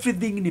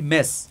everything in a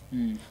mess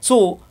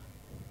so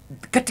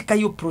katika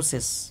hiyo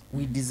process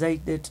we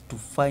decided to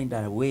find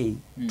a way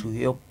to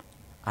help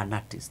an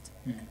artist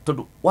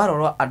tondu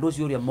warora andu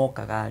acio uria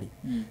mokaga ri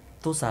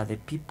those are the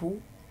people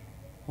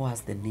who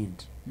has the need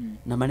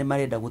na mane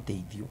marenda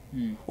guteithio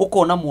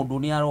ukona mundu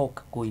ni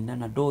aroka kuina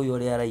na ndoyo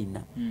uri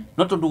araina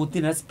no tondu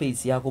gutire na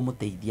space ya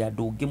kumuteithia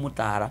ndungi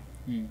mutara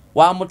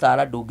wa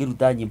mutara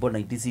ndungiruta nyimbo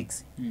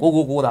 96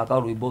 koguo guthaka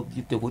rwimbo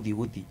thite guthi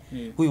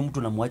huyu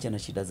mtu namwacha na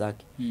shida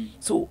zake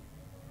so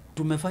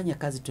tumefanya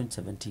kazi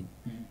 2017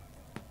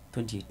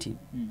 2018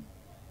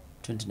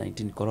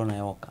 2019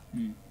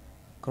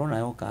 corona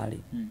yoka ri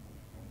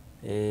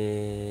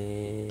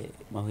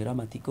mawira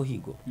matiko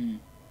hingo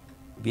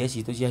bia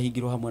citu cia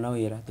hingirwo hamwe na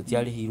wira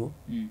tutiari hiro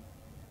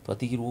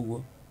twatigirwo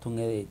uguo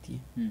tungeretie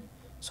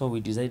so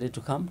we decided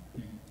to come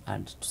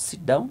and to sit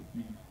down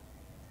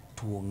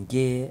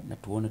tuongee na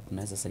tuone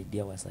tunaweza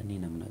saidia wasanii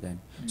namna gani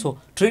so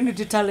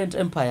Trinity Talent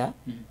Empire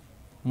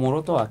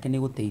muoroto wake ni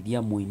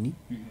guteithia muini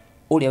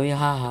uria wi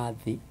haha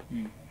thi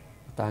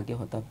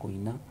utangihota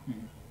kuina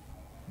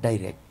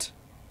direct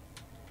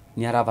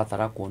ni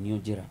arabatara kuonio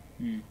njira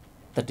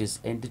that is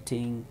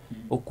editing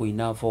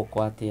ukuina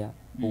foko atia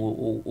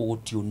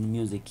ugutune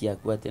music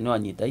yaku atia no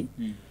anyitai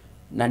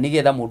na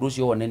nigetha mundu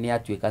ucio wone ni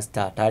atuika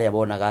star tari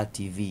abonaga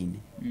TV-ini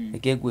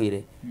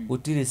ikengwire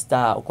gutire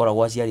star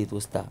ukoragwo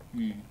aciaritwo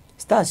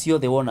star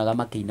ciothe wonaga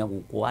makeina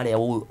guku aria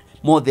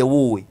mothe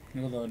wui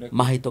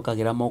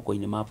mahitokagira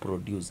moko-ini ma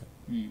producer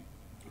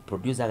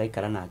producer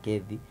agaikara nake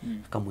thi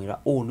akamwira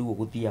niguo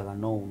guthiaga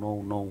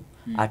no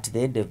at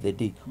the end of the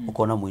day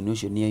ukona muini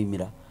ucio ni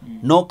aimira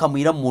no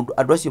kamwira mundu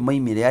andu acio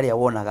maimire aria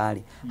wonaga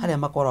ari aria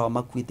makoraga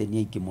makuite ni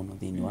aingi muno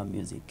thini wa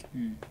music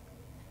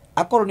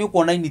akoro ni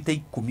ukona ini ta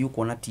 10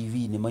 ukona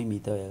TV ni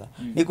maimite wega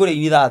ni kuri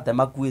ini thate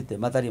makuite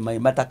matari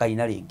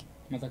matakaina ringi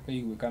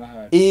matakaigwe kana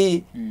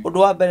hari undu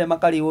wa mbere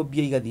makariwo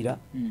bia igathira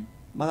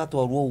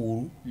magatwarwo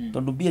uru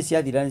tondu bia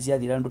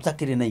ciathira ndu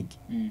takiri na ingi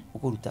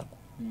ukuruta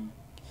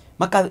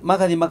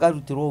magathi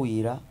makarutirwo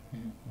wira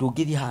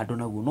ndũngĩthiĩ handũ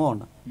naguo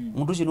nona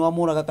mũndũ ũcio nĩ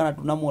wamũraga kana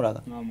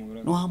ndũnamũraga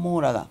nĩ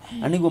wamũraga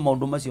na nĩguo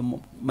maũndũ macio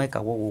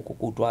mekagwo gũkũ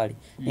kũu twarĩ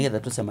nĩgetha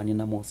tũcemanie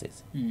na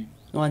Moses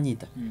nĩ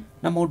wanyita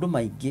na maũndũ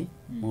maingĩ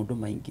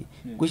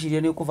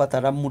ngwĩciria nĩ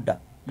ũkũbatara muda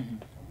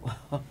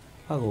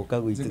agũka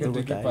gwitũ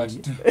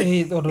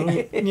tũgũtarĩria tondũ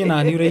niĩ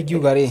nani ũrĩa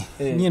ingiuga rĩ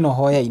niĩ no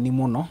hoya aini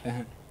mũno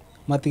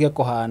matige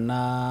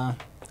kũhana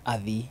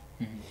athii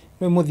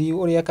nĩ mũthii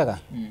ũrĩa ekaga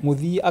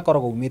mũthii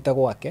akoragwo umĩte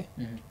gwake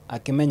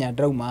akĩmenya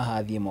ndauma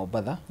haha thiĩ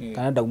Mombatha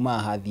kana ndauma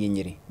haha thiĩ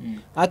Nyĩrĩ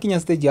akinya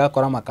stage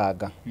agakora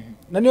makanga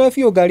na nĩwe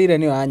biũ ngari ĩrĩa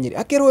nĩyo ya Nyĩrĩ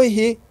akĩrwo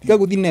ĩhĩ tiga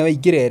gũthiĩ nayo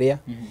ingĩra ĩrĩa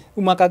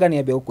rĩu makanga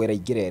nĩambia gũkwĩra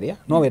ingĩra ĩrĩa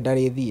nowe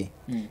ndarĩthiĩ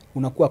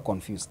unakuwa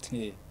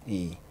confused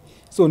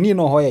so niĩ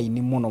no hoya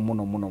aini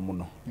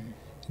mũno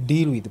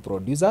deal with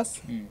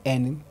producers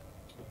and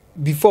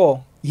before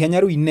ihenya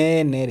rĩu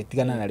inene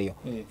rĩtigana narĩo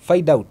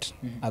find out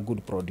a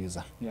good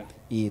producer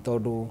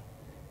tondũ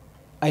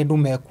andũ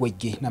mekuo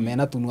aingĩ na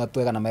mena tunua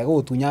twega na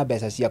megũtunya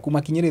mbeca ciaku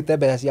makinyĩrĩte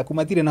mbeca ciaku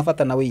matirĩ na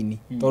bata na wĩini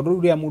tondũ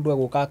rĩrĩa mũndũ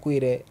agũka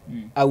kwĩre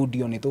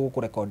audio nĩ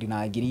tũgũkũrekondi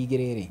na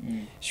 2,000 rĩ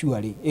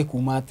surely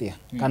ĩkuma atĩa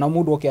kana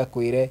mũndũ oke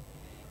akwĩre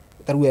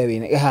tarũ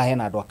wewe haha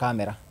hena andũ a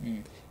kamera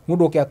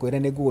mũndũ oke akwĩre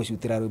nĩ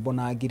ngũgũcutĩra rwĩmbo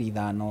na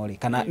 5,000 rĩ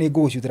kana nĩ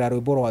ngũgũcutĩra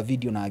rwĩmbo rwa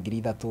video na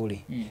 3,000 rĩ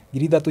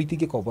 3,000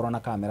 itingĩkomborwo na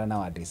kamera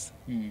nowadays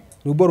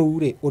rwĩmbo rũu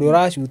rĩ ũrĩa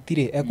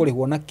ũracutire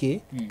ekũrĩhwo na kĩ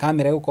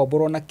kamera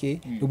ĩgũkomborwo na kĩ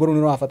rwĩmbo rũu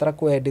nĩ rũrabatara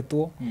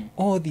kũeditwo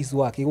all this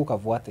work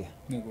ĩgũkavwo atĩa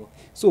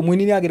so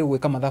mũini nĩ agĩrĩirwo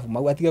gwĩka mathabu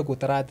mau atige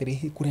gũtara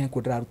atĩrĩ kũrĩa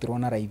nĩkuo ndĩrarutĩrwo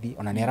na raithi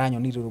ona nĩ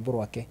aranyonire rwĩmbo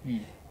rwake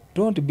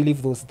don't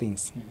believe those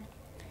things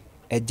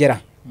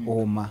enjera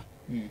ũma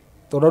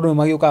tondũ andũ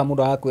magĩũkaga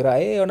mũndũ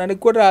agakwĩra ona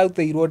nĩkuo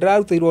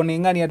ndĩrarutĩirwo nĩ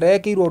ng'ania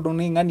ndekĩirwo ũndũ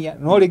nĩ ng'ania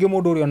no rĩngĩ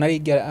mũndũ ũrĩa ona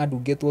rĩngĩ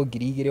andungĩtwo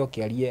 2,000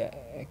 okĩarie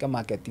eka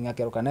marketing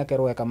akerwo kana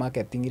akerwo eka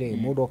marketing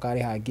rĩ mũndũ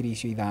okarĩha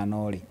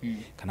 5,000 rĩ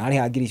kana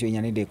arĩha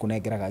 4,000 nĩ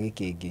ndĩkũnengeraga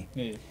gĩkĩngĩ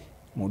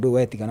mũndũ ũyũ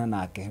wetigana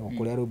nake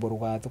ũkũrĩa rwĩmbo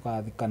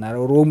rũgatũkathi kana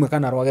rũmwe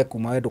kana rwage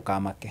kuma we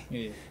ndũkamake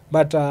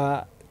but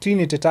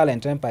Trinity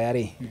Talent Empire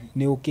rĩ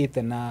nĩ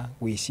ũkĩte na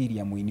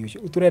gwĩciria mũini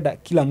ũcio tũrenda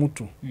kila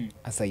mtu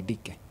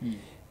asaidike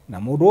na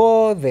mũndũ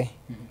wothe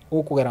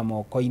ũkũgera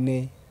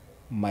moko-inĩ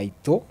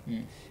maitũ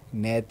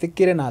na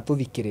etĩkĩre na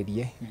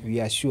atũthikĩrĩrie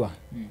we are sure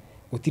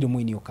gũtirĩ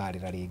mũini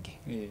ũkarĩra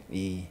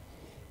rĩngĩ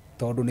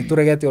tondũ nĩ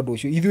tũregete ũndũ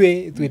ũcio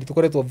ithuĩ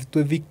tũkoretwo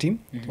twĩ victim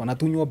ona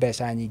tunywo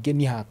mbeca nyingĩ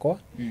ni hakwa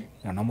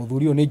na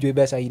mũthuri ũyũ nĩ njũĩ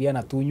mbeca iria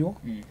na tunywo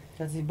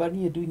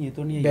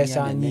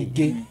mbeca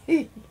nyingĩ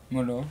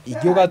mũno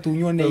ingĩ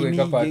ũgatunywo nĩ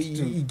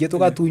ingĩ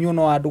tũgatunywo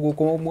no andũ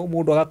gũkũ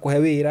mũndũ agakũhe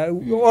wĩra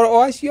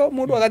o acio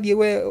mũndũ agathiĩ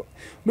we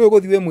nĩ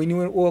ũgũthiĩ we mũini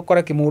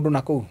ũkore kĩmũndũ na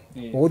kũu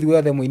ũgũthiĩ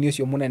wethe mũini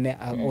ũcio mũnene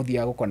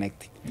ũthiĩ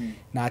agũconnect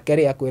nake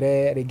rĩ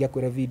akwĩre rĩngĩ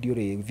akwĩre video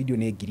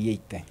nĩ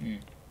 8,000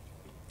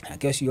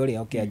 nake ũcio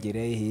rĩ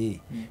ũkĩanjĩre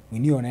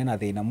mũini ũyũ ena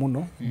thĩna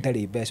mũno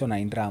ndarĩ mbeca na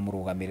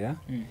nĩndĩramũrũgamĩrĩra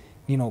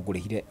niĩ no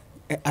ngũrĩhire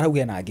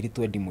arauga na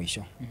 20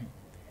 mũico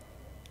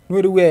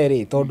nĩ rĩu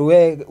rĩ tondũ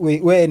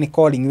we nĩ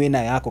calling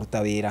wĩna ya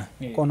kũruta wĩra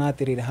kona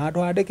atĩrĩrĩ handũ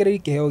handĩkĩrĩri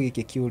kĩheo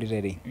gĩkĩ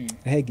kĩũrĩre rĩ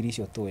rehe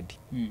 20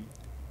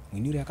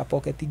 mũini ũrĩa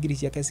akapocket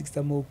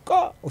 60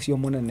 mũko ũcio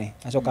mũnene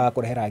acokaga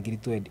kũrehera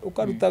 20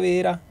 ũkaruta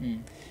wĩra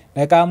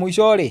na ka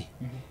mũico rĩ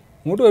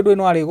mũndũ ũyũ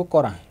no arĩ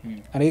gũkora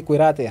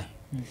arĩkwĩra atĩa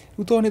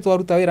rĩu tondũ nĩ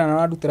twaruta wĩra na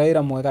warutĩra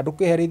wĩra mwega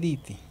ndũkĩhe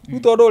rĩthiti rĩu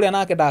tondũ ũrĩa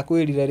nake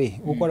ndakwĩrire rĩ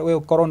we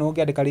ũkorwo nĩ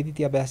ũngĩandĩka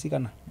rĩthiti ya mbeca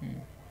cigana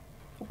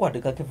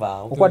ũkwandĩka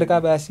kĩbao ũkwandĩka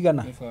mbeca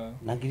cigana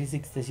na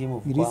 60 cia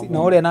mũbuko na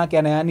ũrĩa nake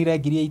aneanire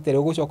 8,000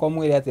 ũgũcoka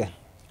ũmwĩre atĩa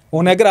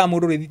ũnengera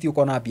mũndũ rĩthiti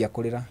ũkona mbia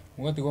kũrĩra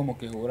ũgatigwo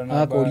mũkĩhũra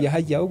na akũria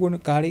haiya ũguo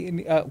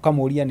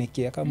kamũria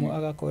nĩkĩ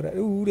agakwĩra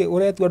rĩu rĩ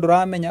ũretua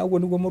ndũramenya ũguo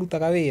nĩguo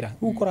mũrutaga wĩra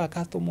rĩu ũkoraga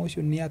customer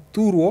ũcio nĩ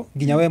aturwo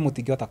nginya we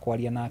mũtingĩhota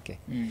kwaria nake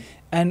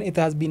and it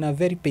has been a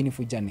very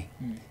painful journey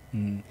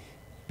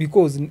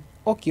because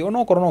okay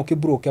onokorwo no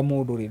ũkĩbroke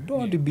mũndũ rĩ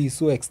don't be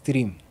so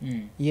extreme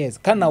yes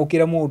kana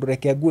ũkĩre mũndũ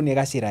reke nguo nĩ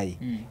gacĩrai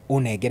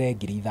ũnengere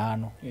 5,000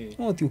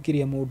 no ti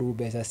ũkĩrie mũndũ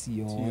mbeca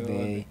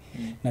ciothe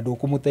na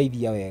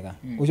ndũkũmũteithia wega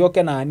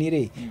ũcoke nani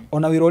rĩ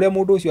ona wĩra ũrĩa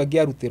mũndũ ũcio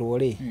angĩarutĩrwo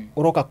rĩ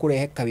ũroka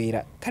kũrehe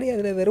kawĩra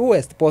karĩa the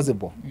lowest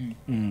possible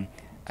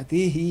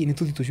atĩ hihi nĩ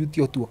tũthi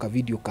tũcutie tuoka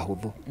video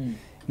kahũthũ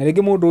na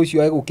rĩngĩ mũndũ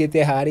ũcio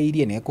egũkĩte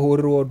harĩirie nĩ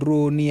ekũhũrĩrwo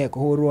drone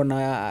ekũhũrĩrwo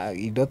na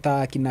indo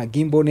ta kina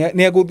gimbal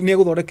nĩ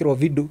egũthondekerwo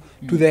video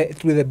to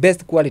the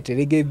best quality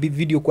rĩngĩ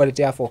video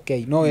quality ya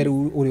 4K no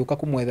ũrĩũka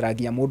kũmwethera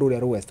nginya mũndũ ũrĩa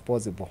lowest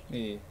possible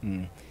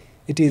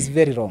it is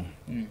very wrong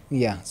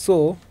yeah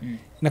so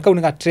na kau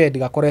nĩ ga trend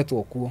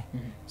gakoretwo kuo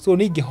so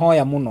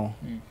ningĩhoya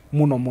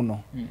mũno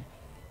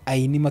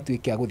aini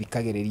matuĩke a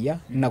gũthikagĩrĩria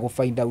na gũ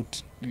find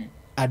out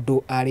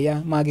andũ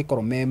arĩa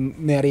mangĩkorwo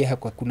merĩ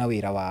hekwekũ na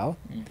wĩra wao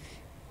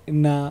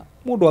na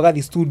mũndũ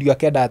agathi studio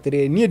akenda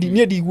atĩrĩ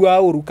niĩ ndigua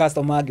ũru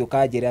customer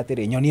angĩũka njĩre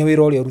atĩrĩ nyonia wĩra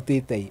ũrĩa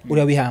ũrutĩte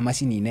ũrĩa wĩ haha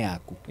macini-inĩ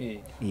yaku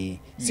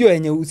sio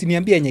yenye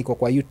usiniambie yenye iko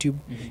kwa YouTube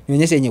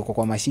nionyeshe yenye iko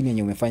kwa machine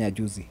yenye umefanya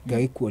juzi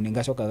ngagĩkuone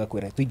ngacoka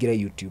gakwĩra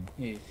tũingĩre YouTube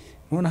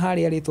unaona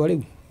harĩa rĩtwa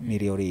rĩu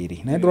nĩrĩo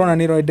rĩrĩ na ndĩrona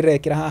nĩrĩo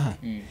ndĩrekĩra haha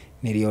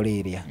nĩrĩo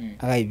rĩrĩa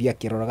agaithia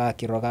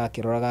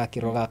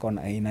kĩroraga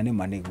akona ĩna nĩ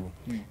manĩguo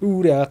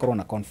rĩu rĩa agakorwo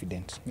na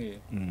confident.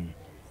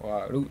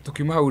 Rĩu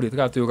tukiuma hau rĩ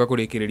tũgatũĩka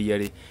kũrĩkĩrĩria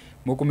rĩ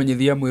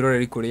mũkũmenyithia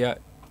mwĩroreri kũrĩa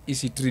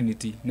ici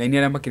Trinity na ini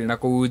arĩa makĩrĩ na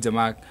kũu nja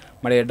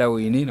marenda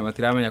wĩini na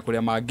matiramenya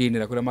kũrĩa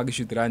mangĩinĩra kũrĩa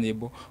mangĩcutĩra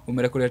nyĩmbo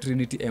umere kũrĩa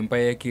Trinity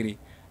Empire ĩkĩrĩ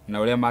na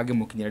ũrĩa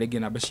mangĩmũkinyĩra rĩngĩ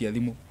namba cia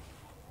thimũ.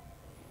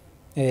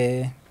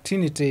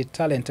 Trinity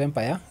Talent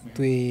Empire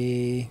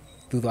twĩ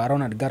thutha wa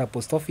Ronald Gara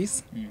Post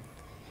Office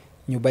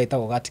nyũmba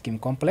ĩtagwo Gatü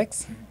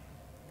Complex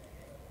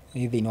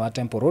thĩinĩ wa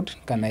Temple Road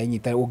kana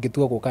ĩnyita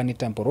ũngĩtua gũka nĩ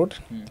Temple Road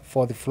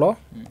 4th floor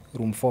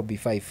room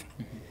 4B5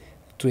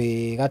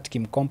 twĩ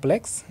Gatü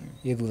Complex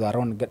thutha wa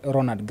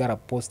Ronald Gara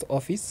Post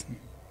Office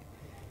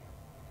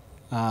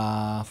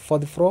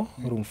 4th floor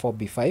room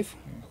 4B5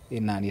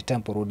 na nĩ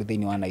Temple Road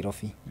thĩinĩ wa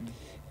Nairobi.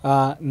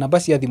 Namba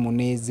cia thimũ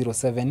nĩ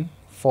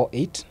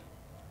 0748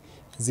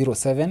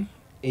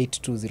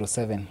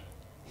 078207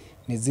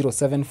 ni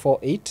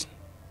 0748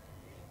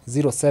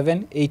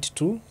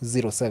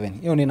 078207.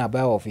 Hiyo ni namba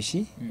ya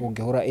ofisi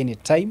ungehura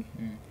anytime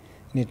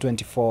ni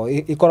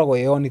 24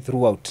 ikoragwo on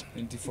throughout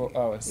 24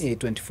 hours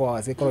 24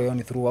 hours ikoragwo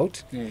on throughout.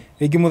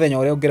 Ringi muthenya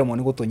uria ungeremwo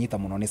ni gutunyita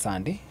muno ni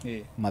Sunday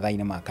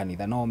mathaine ma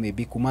kanitha no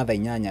maybe kuma thaa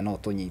 8 no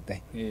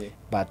tunyite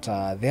but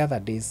the other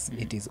days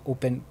it is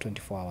open 24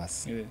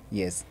 hours.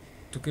 Yes.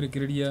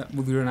 Tukirikiria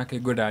muthuro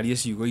nake ngodarie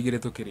ciugo igire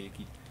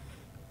tukiriki.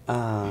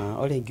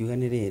 Ole ngiuga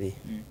nĩ rĩrĩ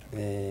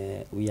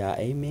we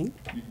are aiming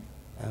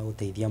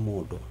guteithia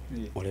mũndũ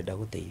ũrenda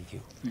guteithio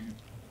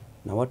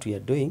na what we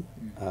are doing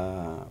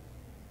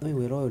noi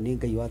wĩra ũyũ nĩ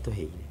Ngai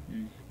watũheire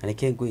na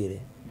reke ngwĩre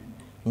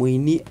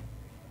mũini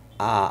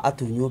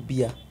atunywo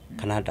mbia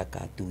kana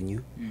ndaka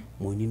atunywo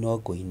mũini no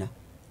kũina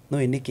no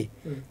nĩkĩ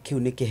kĩu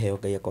nĩ kĩheo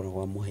Ngai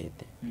akoragwo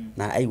amũhete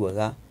na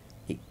aiguaga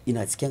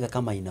inasikianga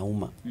kama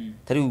inauma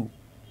ta rĩu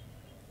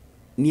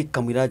niĩ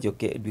kamwĩra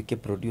njoke nduĩke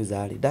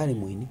producer rĩ ndarĩ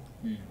mũini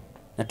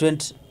na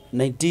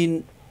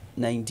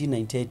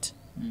 1998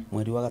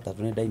 mweri wa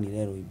gatatu nĩ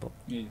ndainire rwĩmbo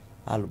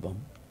album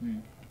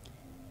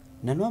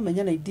na no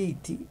menya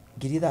 98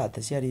 ngiri 30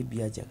 ciarĩ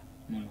mbia njega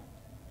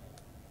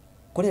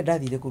kũrĩa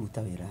ndathire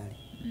kũruta wĩra rĩ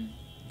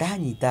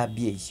ndanyita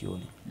mbia icio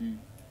rĩ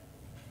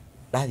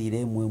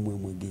ndathire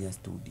ĩmwe nginya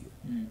studio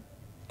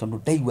tondũ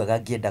ndaiguaga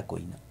ngĩenda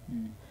kũina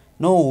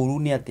no ũru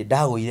nĩ atĩ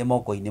ndagũire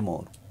moko-inĩ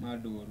moru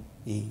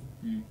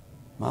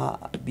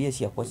mbia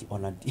ciakwa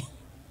ona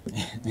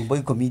nyimbo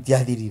 10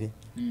 itiathirire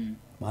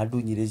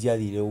mandunyire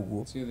ciathire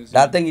ũguo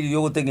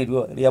ndateng'eririo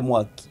gũteng'erio rĩa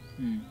mwaki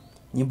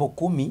nyimbo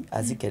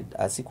 10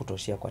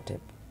 azikutoshia kwa tape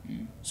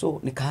so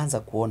nikaanza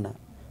kuona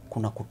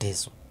kuna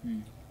kuteswa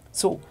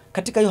so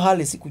katika hiyo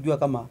hali sikujua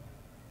kama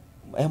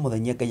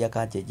muthenya Ngai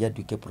akanjejea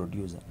nduĩke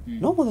producer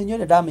no muthenya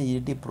ũrĩa ndamenyire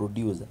ndi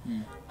producer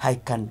I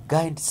can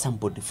guide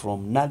somebody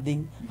from nothing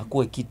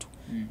akuwe kitu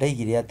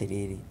ndaigire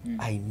atĩrĩrĩ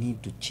I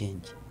need to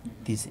change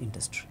this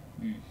industry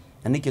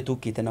na nikio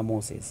tukite na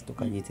Moses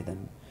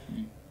tukanyitithania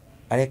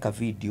areka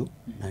video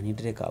na ni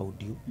ndireka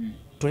audio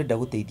turenda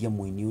guteithia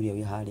muini uria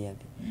wi haria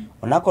thi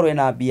onakorwo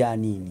ena mbia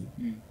nini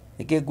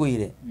eke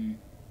ngwire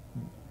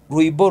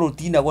rwimbo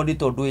rutinagwo ni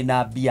tondu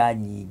ina mbia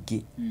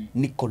nyingi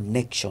ni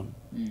connection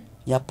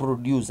ya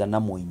producer na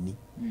muini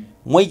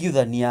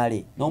mwaiguithania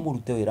ri no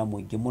murute wira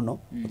muingi muno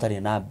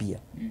utari na mbia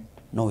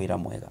no wira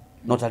mwega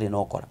no tari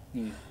no kora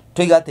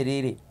twiga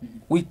atiriri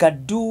we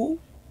can do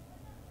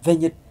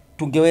venye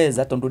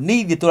tungeweza tondu ni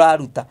ithi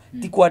turaruta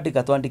ti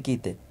kwandika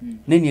twandikite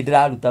ni ni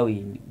ndiraruta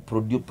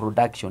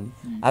production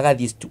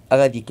agathie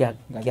kia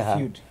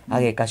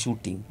ageka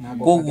shooting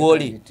koguo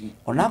ri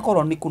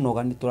onakorwo ni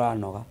kunoga ni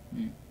turanoga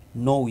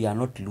no we are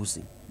not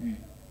losing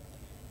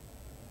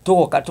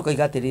tugoka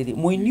tukaiga atiriri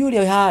muini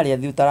uria haria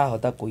thi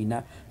utarahota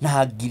kuina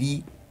na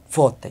ngiri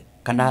 40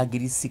 kana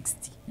ngiri 60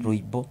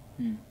 rwimbo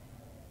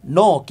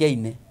no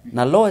kiaine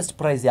na lowest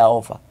price ya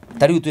offer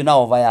tari twina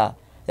offer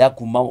ya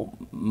kuma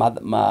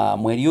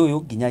mweri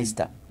uyu nginya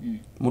Easter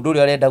mundu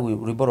uria arenda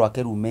rwimbo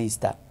rwake rume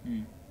Easter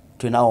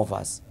twina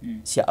offers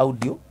cia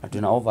audio na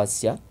twina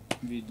offers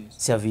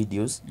cia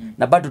videos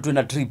na bado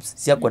twina trips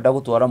cia kwenda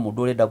gutwara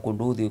mundu urenda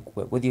kundu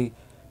guthie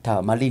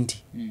ta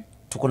Malindi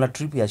tuko na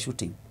trip ya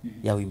shooting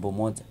ya wimbo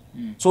moja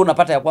so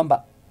unapata ya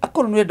kwamba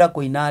akoro nurenda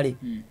kuinari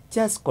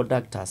just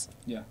contact us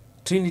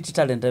Trinity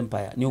Talent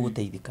Empire ni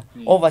uguteithika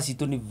offers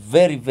itu ni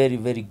very very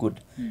very good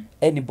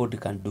anybody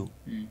can do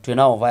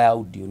twina offer ya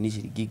audio ni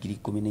ciringi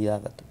 16,000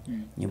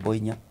 nyimbo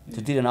 4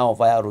 tutire na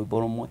offer ya rwimbo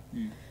rumwe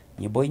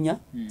nyimbo 4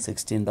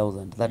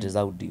 16,000 that is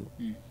audio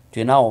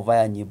twina offer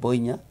ya nyimbo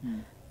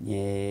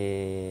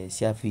 4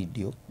 cia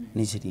video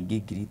ni ciringi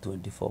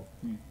 24,000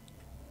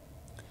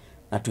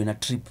 na twina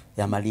trip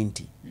ya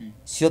Malindi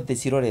ciothe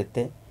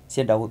cirorete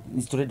cienda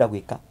turenda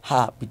gwika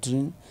ha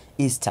between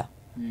Easter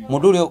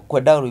mundu uria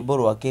kwenda rwimbo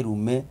rwake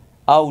rume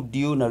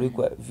audio na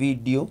rwikwa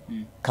video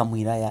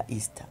kamwira ya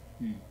Easter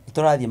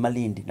turathie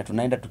Malindi na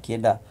tunaenda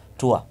tukienda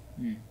tour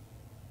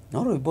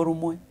no rwimbo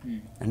rumwe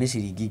na nĩ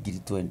ciringi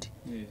 20,000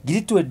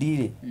 20,000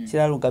 rĩ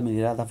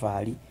cirarũgamĩrĩra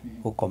thabarĩ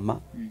gũkoma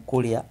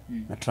kũrĩa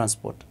na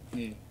transport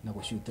na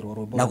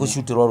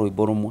gũcutĩrwo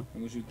rwimbo rumwe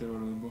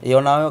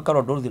ona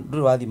karo ndũrĩ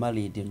wathima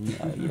radio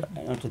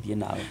no tũthiĩ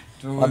nawe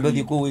wambe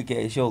ũthiĩ kũu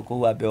wĩke show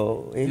kũu wambe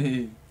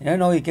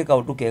no wĩke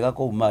kaũndũ kega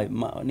kũu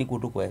nĩ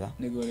kũndũ kwega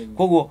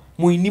koguo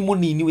mũini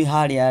mũnini wĩ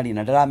harĩa rĩ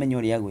na ndaramenya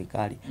ũrĩa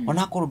agwĩka rĩ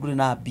ona akorwo ndũrĩ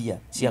na mbia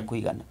cia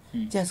kũigana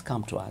just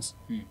come to us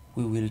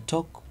we will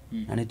talk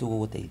na nĩ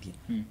tũgũgũteithia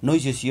no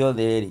icio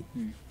ciothe rĩ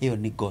ĩyo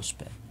nĩ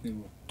gospel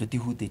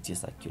tũtihutĩtie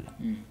secular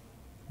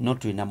no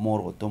tuina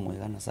moroto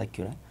mwega na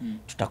secular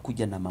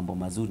tutakuja na mambo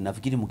mazuri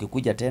nafikiri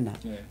mkikuja tena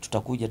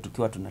tutakuja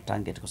tukiwa tuna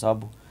target kwa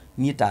sababu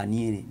niĩ ta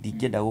niĩ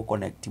ndingĩenda gũ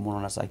connect muno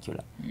na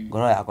secular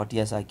ngoro yakwa ti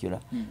ya secular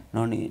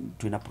no ni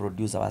tuina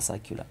producer wa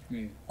secular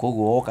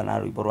koguo oka na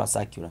rwĩmbo rwa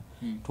secular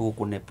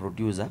tũgũkũne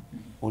producer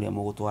ũrĩa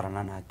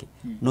mũgũtwarana nake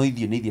no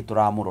ithiĩ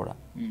turamũrora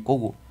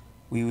koguo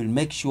we will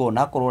make sure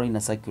na korwo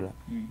ina secular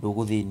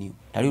ndũgũthĩnio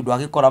ta rĩu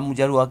ndwagĩkora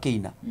mũjaru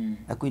akĩina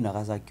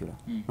akũinaga secular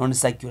no ni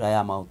secular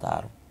ya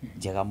mautaro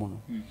njega muno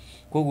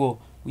koguo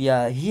we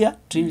are here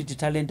Trinity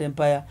Talent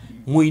Empire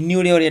mũini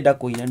ũrĩa ũrenda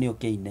kũina nĩ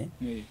ũkĩine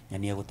na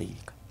nĩ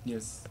egũteithĩka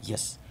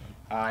yes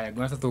aya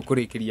ngwata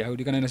tũkũrĩkĩria hau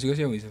ndikana na ciugo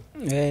cia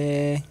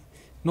mũico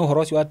no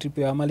horo ũcio wa trip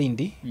ya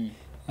Malindi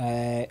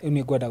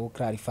nĩ ngwenda gũ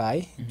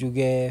clarify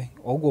njuge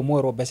ũguo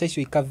mwerwo mbeca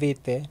icio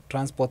ikavĩte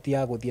transport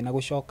ya gũthiĩ na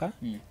gũcoka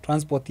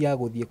transport ya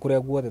gũthiĩ kũrĩa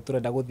guothe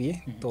tũrenda gũthiĩ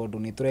tondũ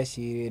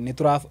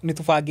nĩ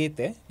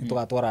tũbangĩte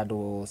tũgatwara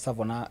andũ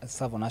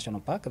Savo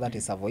National Park that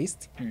is Savo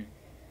East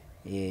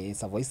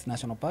Savo East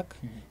National Park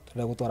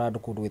tũrenda gũtwara andũ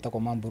kũndũ gwĩtagwo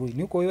Mamburui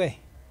nĩ ũkũĩ we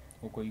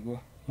ũkũigua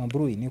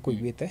Mamburui nĩ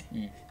ũkũiguĩte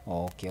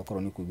okay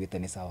okorwo nĩ ũkũiguĩte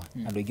nĩ sawa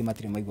andũ aingĩ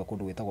matirĩ maigua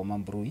kũndũ gwĩtagwo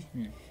Mamburui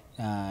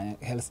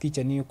Hell's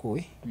Kitchen nĩ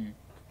ũkũĩ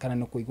kana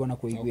nĩ kũigua na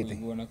kũiguĩte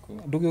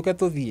ndũgĩũke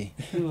tũthiĩ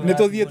nĩ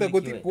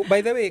tũthiĩte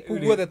by the way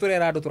kuguothe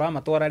tũrera andũ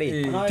tũramatwara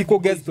rĩ ti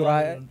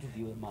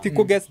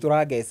kũ-guess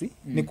tũra-guess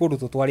nĩ kũndũ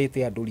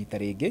tũtwarĩte andũ rita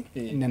rĩngĩ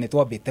na nĩ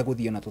twambĩte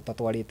gũthiĩ na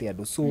tũtatwarĩte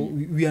andũ so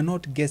we are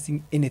not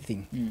guessing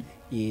anything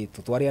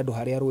tũtware andũ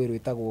harĩa rũĩ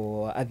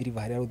rwĩtagwo Athi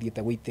River harĩa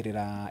rũthiĩte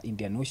gũitĩrĩra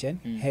Indian Ocean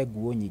he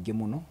nguo nyingĩ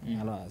mũno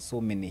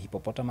so many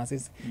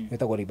hippopotamuses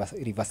rwĩtagwo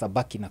River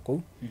Sabaki na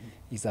kũu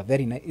is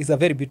a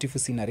very beautiful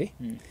scenery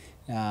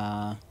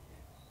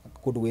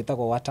kũndũ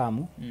gwĩtagwo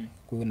Watamu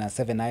kwĩna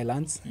 7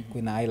 islands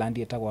kwĩna island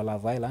ĩtagwo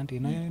Love Island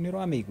nĩ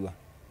rwamĩigua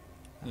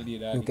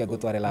Yuke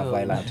gũtware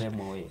Love Island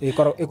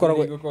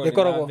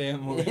ĩkoragwo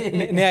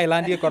nĩ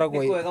island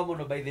ĩkoragwo kwega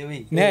mũno by the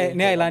way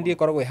nĩ island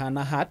ĩkoragwo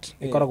ĩhana heart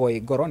ĩkoragwo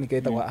ĩ ngoro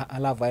nĩkĩo ĩtagwo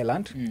Love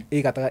Island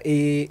ĩgataga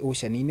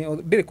ocean-inĩ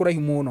ndĩrĩ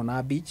kũraihu mũno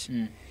na beach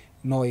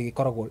no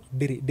ĩkoragwo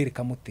ndĩrĩ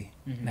kamũtĩ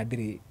na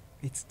ndĩrĩ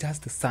it's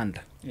just sand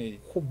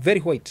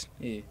very white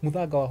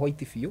muthanga wa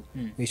white biũ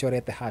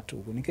wĩcorete heart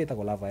ũguo nĩkĩo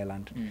ĩtagwo Love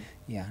Island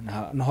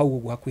na hau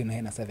ũguo hakuhĩ na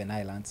hena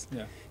 7 islands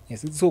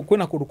yes so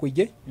kwĩna kũndũ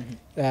kũingĩ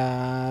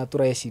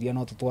tũreciria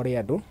no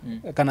tũtware andũ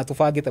kana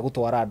tũbangĩte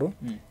gũtwara andũ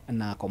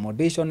na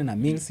accommodation na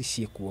meals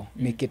ciĩkuo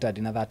nĩ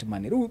kĩtandi na that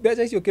money rĩu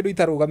mbeca icio kĩndũ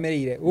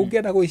itarũgamĩrĩire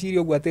ũngĩenda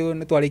gwĩciria ũguo atĩ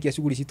nĩ twarĩkia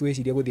cuguri citu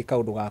wĩciria gũthiĩ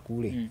kaũndũ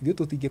gaku rĩ ithuĩ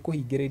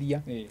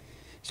tũtingĩkũhingĩrĩria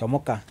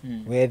comoka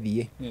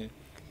wethiĩ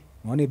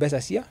no nĩ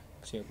mbeca cia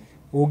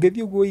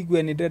ũngĩthiĩ ũguo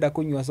igue nĩ ndĩrenda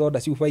kũnyua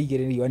soda ciuba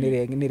igĩrĩ riũa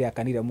nĩ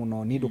rĩakanire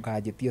mũno nĩ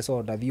ndũkanjĩtie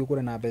soda thiĩ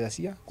ũgũre na mbeca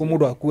cia kũ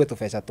mũndũ akue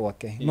tũbeca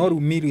twake no rĩu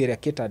meal ĩrĩa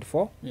catered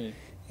for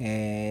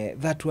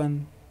that one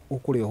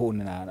ukuri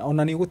hone na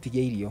ona ni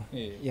gutigia irio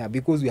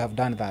because we have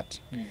done that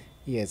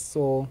yes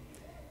so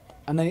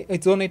and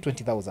it's only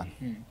 20,000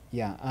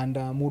 and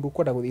mudu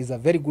koda is a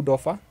very good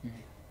offer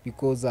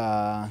because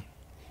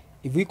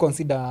if we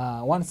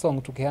consider one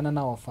song tukiana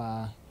na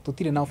offer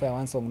tutire na offer ya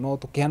one song no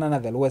tukiana na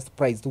the lowest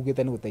price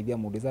tugite ni gutaithia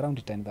mudu is around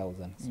 10,000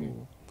 so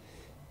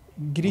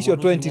girisho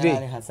 20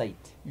 rĩ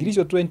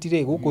girisho 20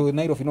 rĩ guku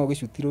Nairobi no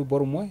gicutiro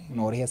borumwe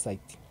no rihe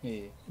site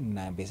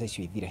na mbeca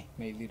icio ithire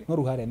no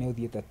ruhare ne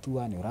uthiete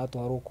tua ni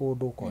uratwarwo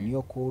kundu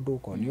konio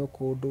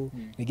kundu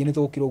ningi ni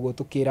tukira uguo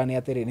tukira ni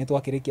atiri ni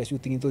twakirikia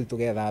shooting tuthi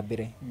tugetha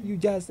mbere you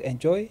just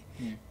enjoy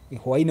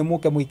hwaine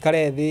muke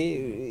muikare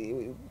thi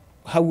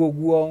how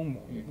uguo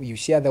you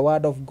share the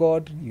word of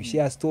God you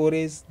share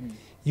stories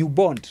you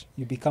bond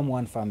you become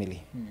one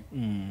family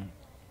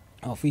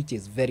of which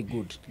is very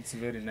good. It's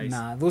very nice.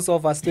 Na those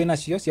of us twina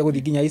cio cia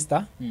guthi nginya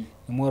Easter ni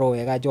mwero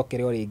wega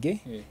njokere o ringi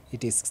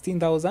it is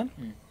 16,000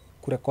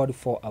 to record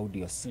 4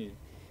 audios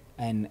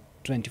and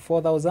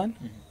 24,000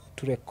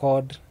 to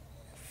record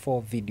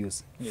 4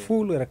 videos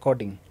full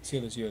recording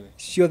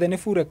ciothe ni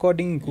full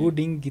recording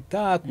including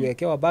guitar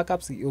kuwekewa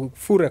backups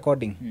full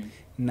recording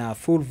na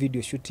full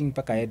video shooting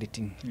mpaka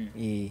editing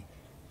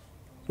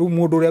ru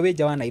mundu uria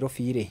wija wa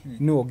Nairobi ri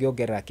ni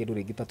ungiongerera kindu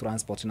ringi ta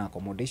transport na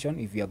accommodation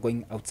if you are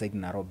going outside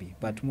Nairobi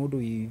but mundu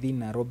within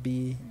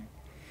Nairobi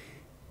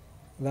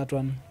that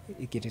one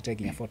ikitete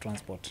ginya for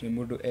transport ni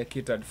mundu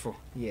catered for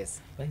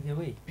yes by the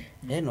way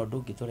no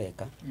ndungi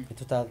tureka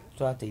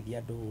tutateithia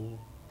andu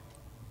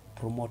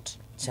promote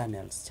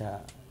channels cha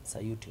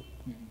YouTube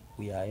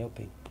we are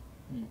helping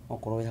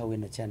okorwo hau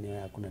ina channel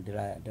yaku na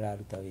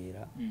ndiraruta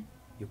wira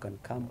you can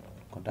come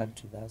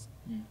contact with us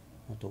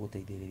no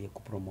tuguteithĩrĩrie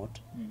ku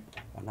promote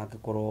ona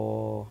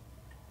angĩkorwo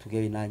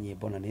tuge wĩna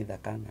nyĩmbo na nĩ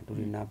thaka na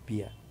ndũrĩ na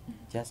mbia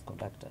just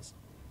contact us,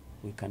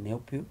 we can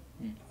help you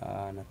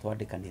na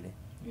twandĩkanĩre,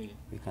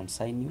 we can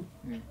sign you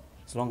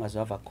as long as you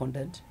have a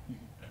content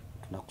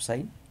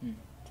tunakusign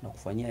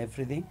tunakufanyia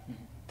everything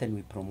then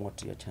we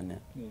promote your channel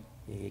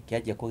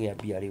kiaje kũgĩa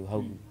mbia rĩu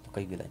hau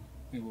tukaiguithania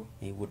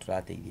nĩguo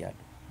tũrateithia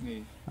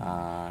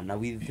andũ na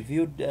with the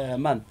viewed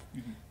month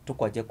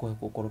tukwaje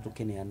gũkorwo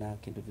tũkĩneana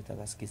kĩndũ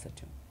twĩtaga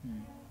skisation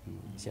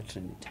cia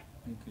Trinity.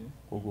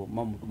 Koguo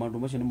maũndũ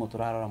macio nĩmo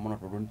tũrarora mũno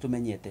tondũ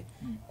nĩtũmenyete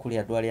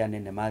kũrĩ andũ arĩa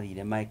anene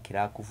mathire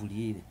mekĩra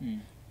kuburi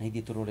na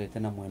ithuĩ tũrorete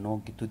na mwena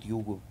ũngĩ tũthiĩ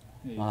ũguo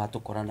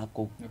magatũkora na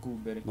kũu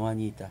no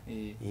anyita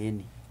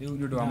ĩni rĩu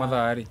nĩ ũndũ wa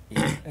mathaa rĩ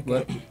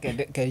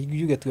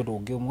yuge tu ũndũ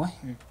ũngĩ ũmwe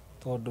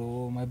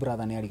tondũ my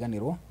brother nĩ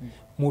ariganĩrwo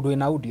mũndũ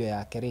wĩna audio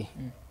yake rĩ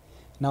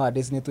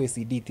nowadays nĩ twĩ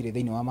CD tirĩ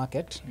thĩinĩ wa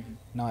market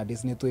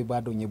nowadays nĩ twĩ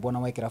bado nyĩmbo na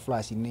wekĩra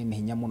flash nĩ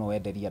hinya mũno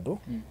wenderia andũ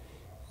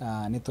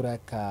nĩ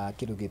tũreka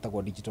kĩndũ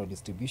gĩtagwo digital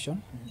distribution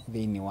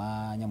thĩinĩ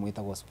wa nyamũ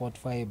ĩtagwo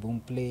Spotify,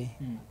 Boomplay,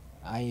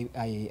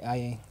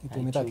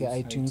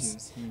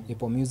 iTunes,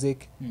 Apple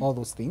Music, all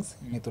those things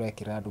nĩ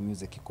tũrekĩra andũ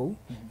music kũu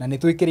na nĩ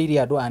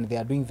twĩkĩrĩire andũ and they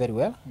are doing very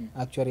well,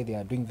 actually they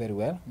are doing very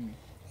well.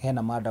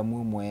 Hena madam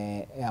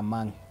umwe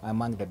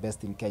among the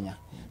best in Kenya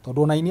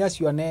tondũ na ini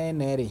acio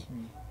nene rĩ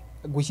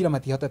ngwĩciria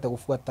matihotete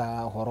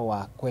gũbuata ũhoro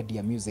wa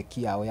kwendia music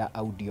yao ya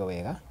audio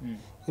wega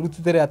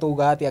rutithere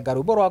atuga atia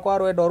ngaru rwakwa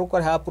rwenda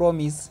rukore ha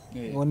promise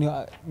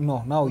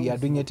no now we are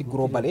doing it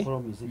globally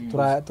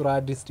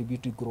tura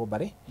distribute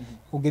globally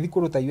ungithi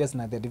kuruta US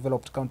na the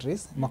developed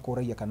countries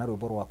makuraia kana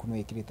rwimbo rwaku no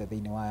ikirite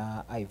thiini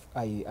wa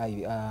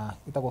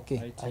itagwo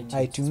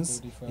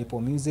iTunes, Apple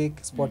Music,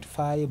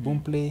 Spotify,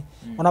 Boomplay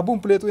ona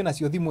Boomplay twina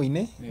cio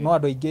thimu-ini no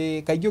andu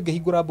aingi kaingi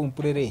ungihingura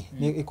Boomplay ri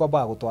ni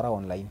ikwamba gutwara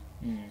online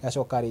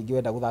gacoka ringi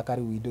wenda guthaka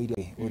riu indo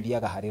ire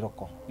uthiaga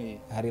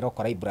hari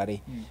roko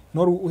library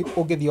no riu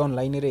ungithi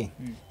online ri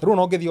riu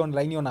no ungithi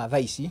online ona thaa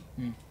ici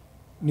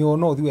ni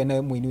no uthi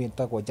wene muini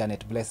wetagwo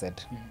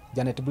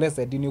Janet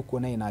Blessed ni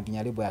ukuona ina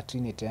nginya rwimbo ya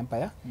Trinity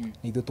Empire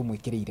ni ithu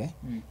tumwikirire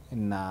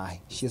na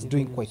she is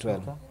doing quite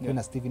well.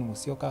 Kuna Steven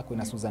Musioka,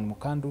 kuna Susan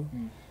Mukandu,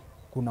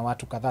 kuna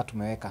watu kadhaa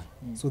tumeweka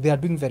so they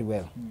are doing very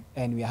well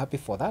and we are happy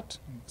for that,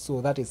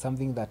 so that is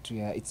something that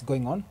it's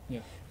going on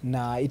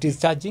na it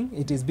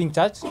is being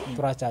charged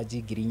tura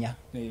charge girinya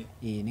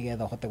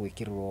nigetha uhote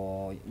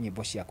gwikirwo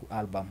nyimbo ciaku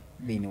album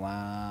thini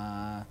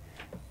wa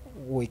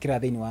gwikira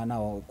thini wa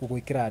nao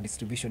gwikira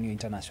distribution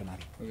international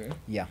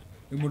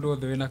mundu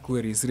othe wina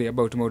queries ri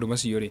about maundu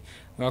macio ri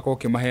gakorwo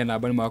kimahe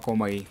namba ni magakorwo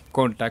magi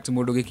contact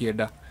mundu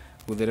gikienda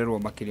guthererwo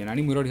makiria na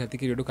ni mwirori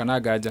hatikiri undu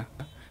kana nganja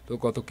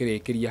tuko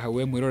tukirikiria hau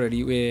we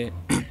mwiroreri we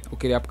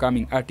ukiri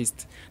upcoming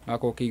artist na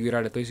gakorwo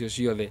kiguira ndeto icio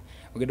ciothe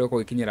ugenda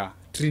gukorwo gikinyira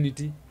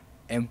Trinity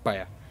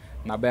Empire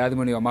namba ya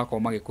thimu niyo makorwo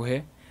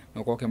magikuhe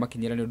no ko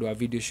makinyira ni undu wa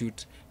video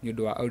shoot ni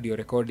undu wa audio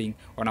recording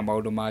ona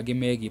maundu mangi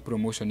megi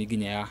promotion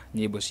nginya ya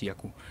nyimbo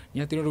ciaku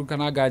ni atiro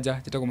kana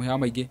nganja jitagwo muhe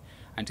maingĩ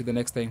until the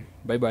next time,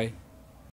 bye bye.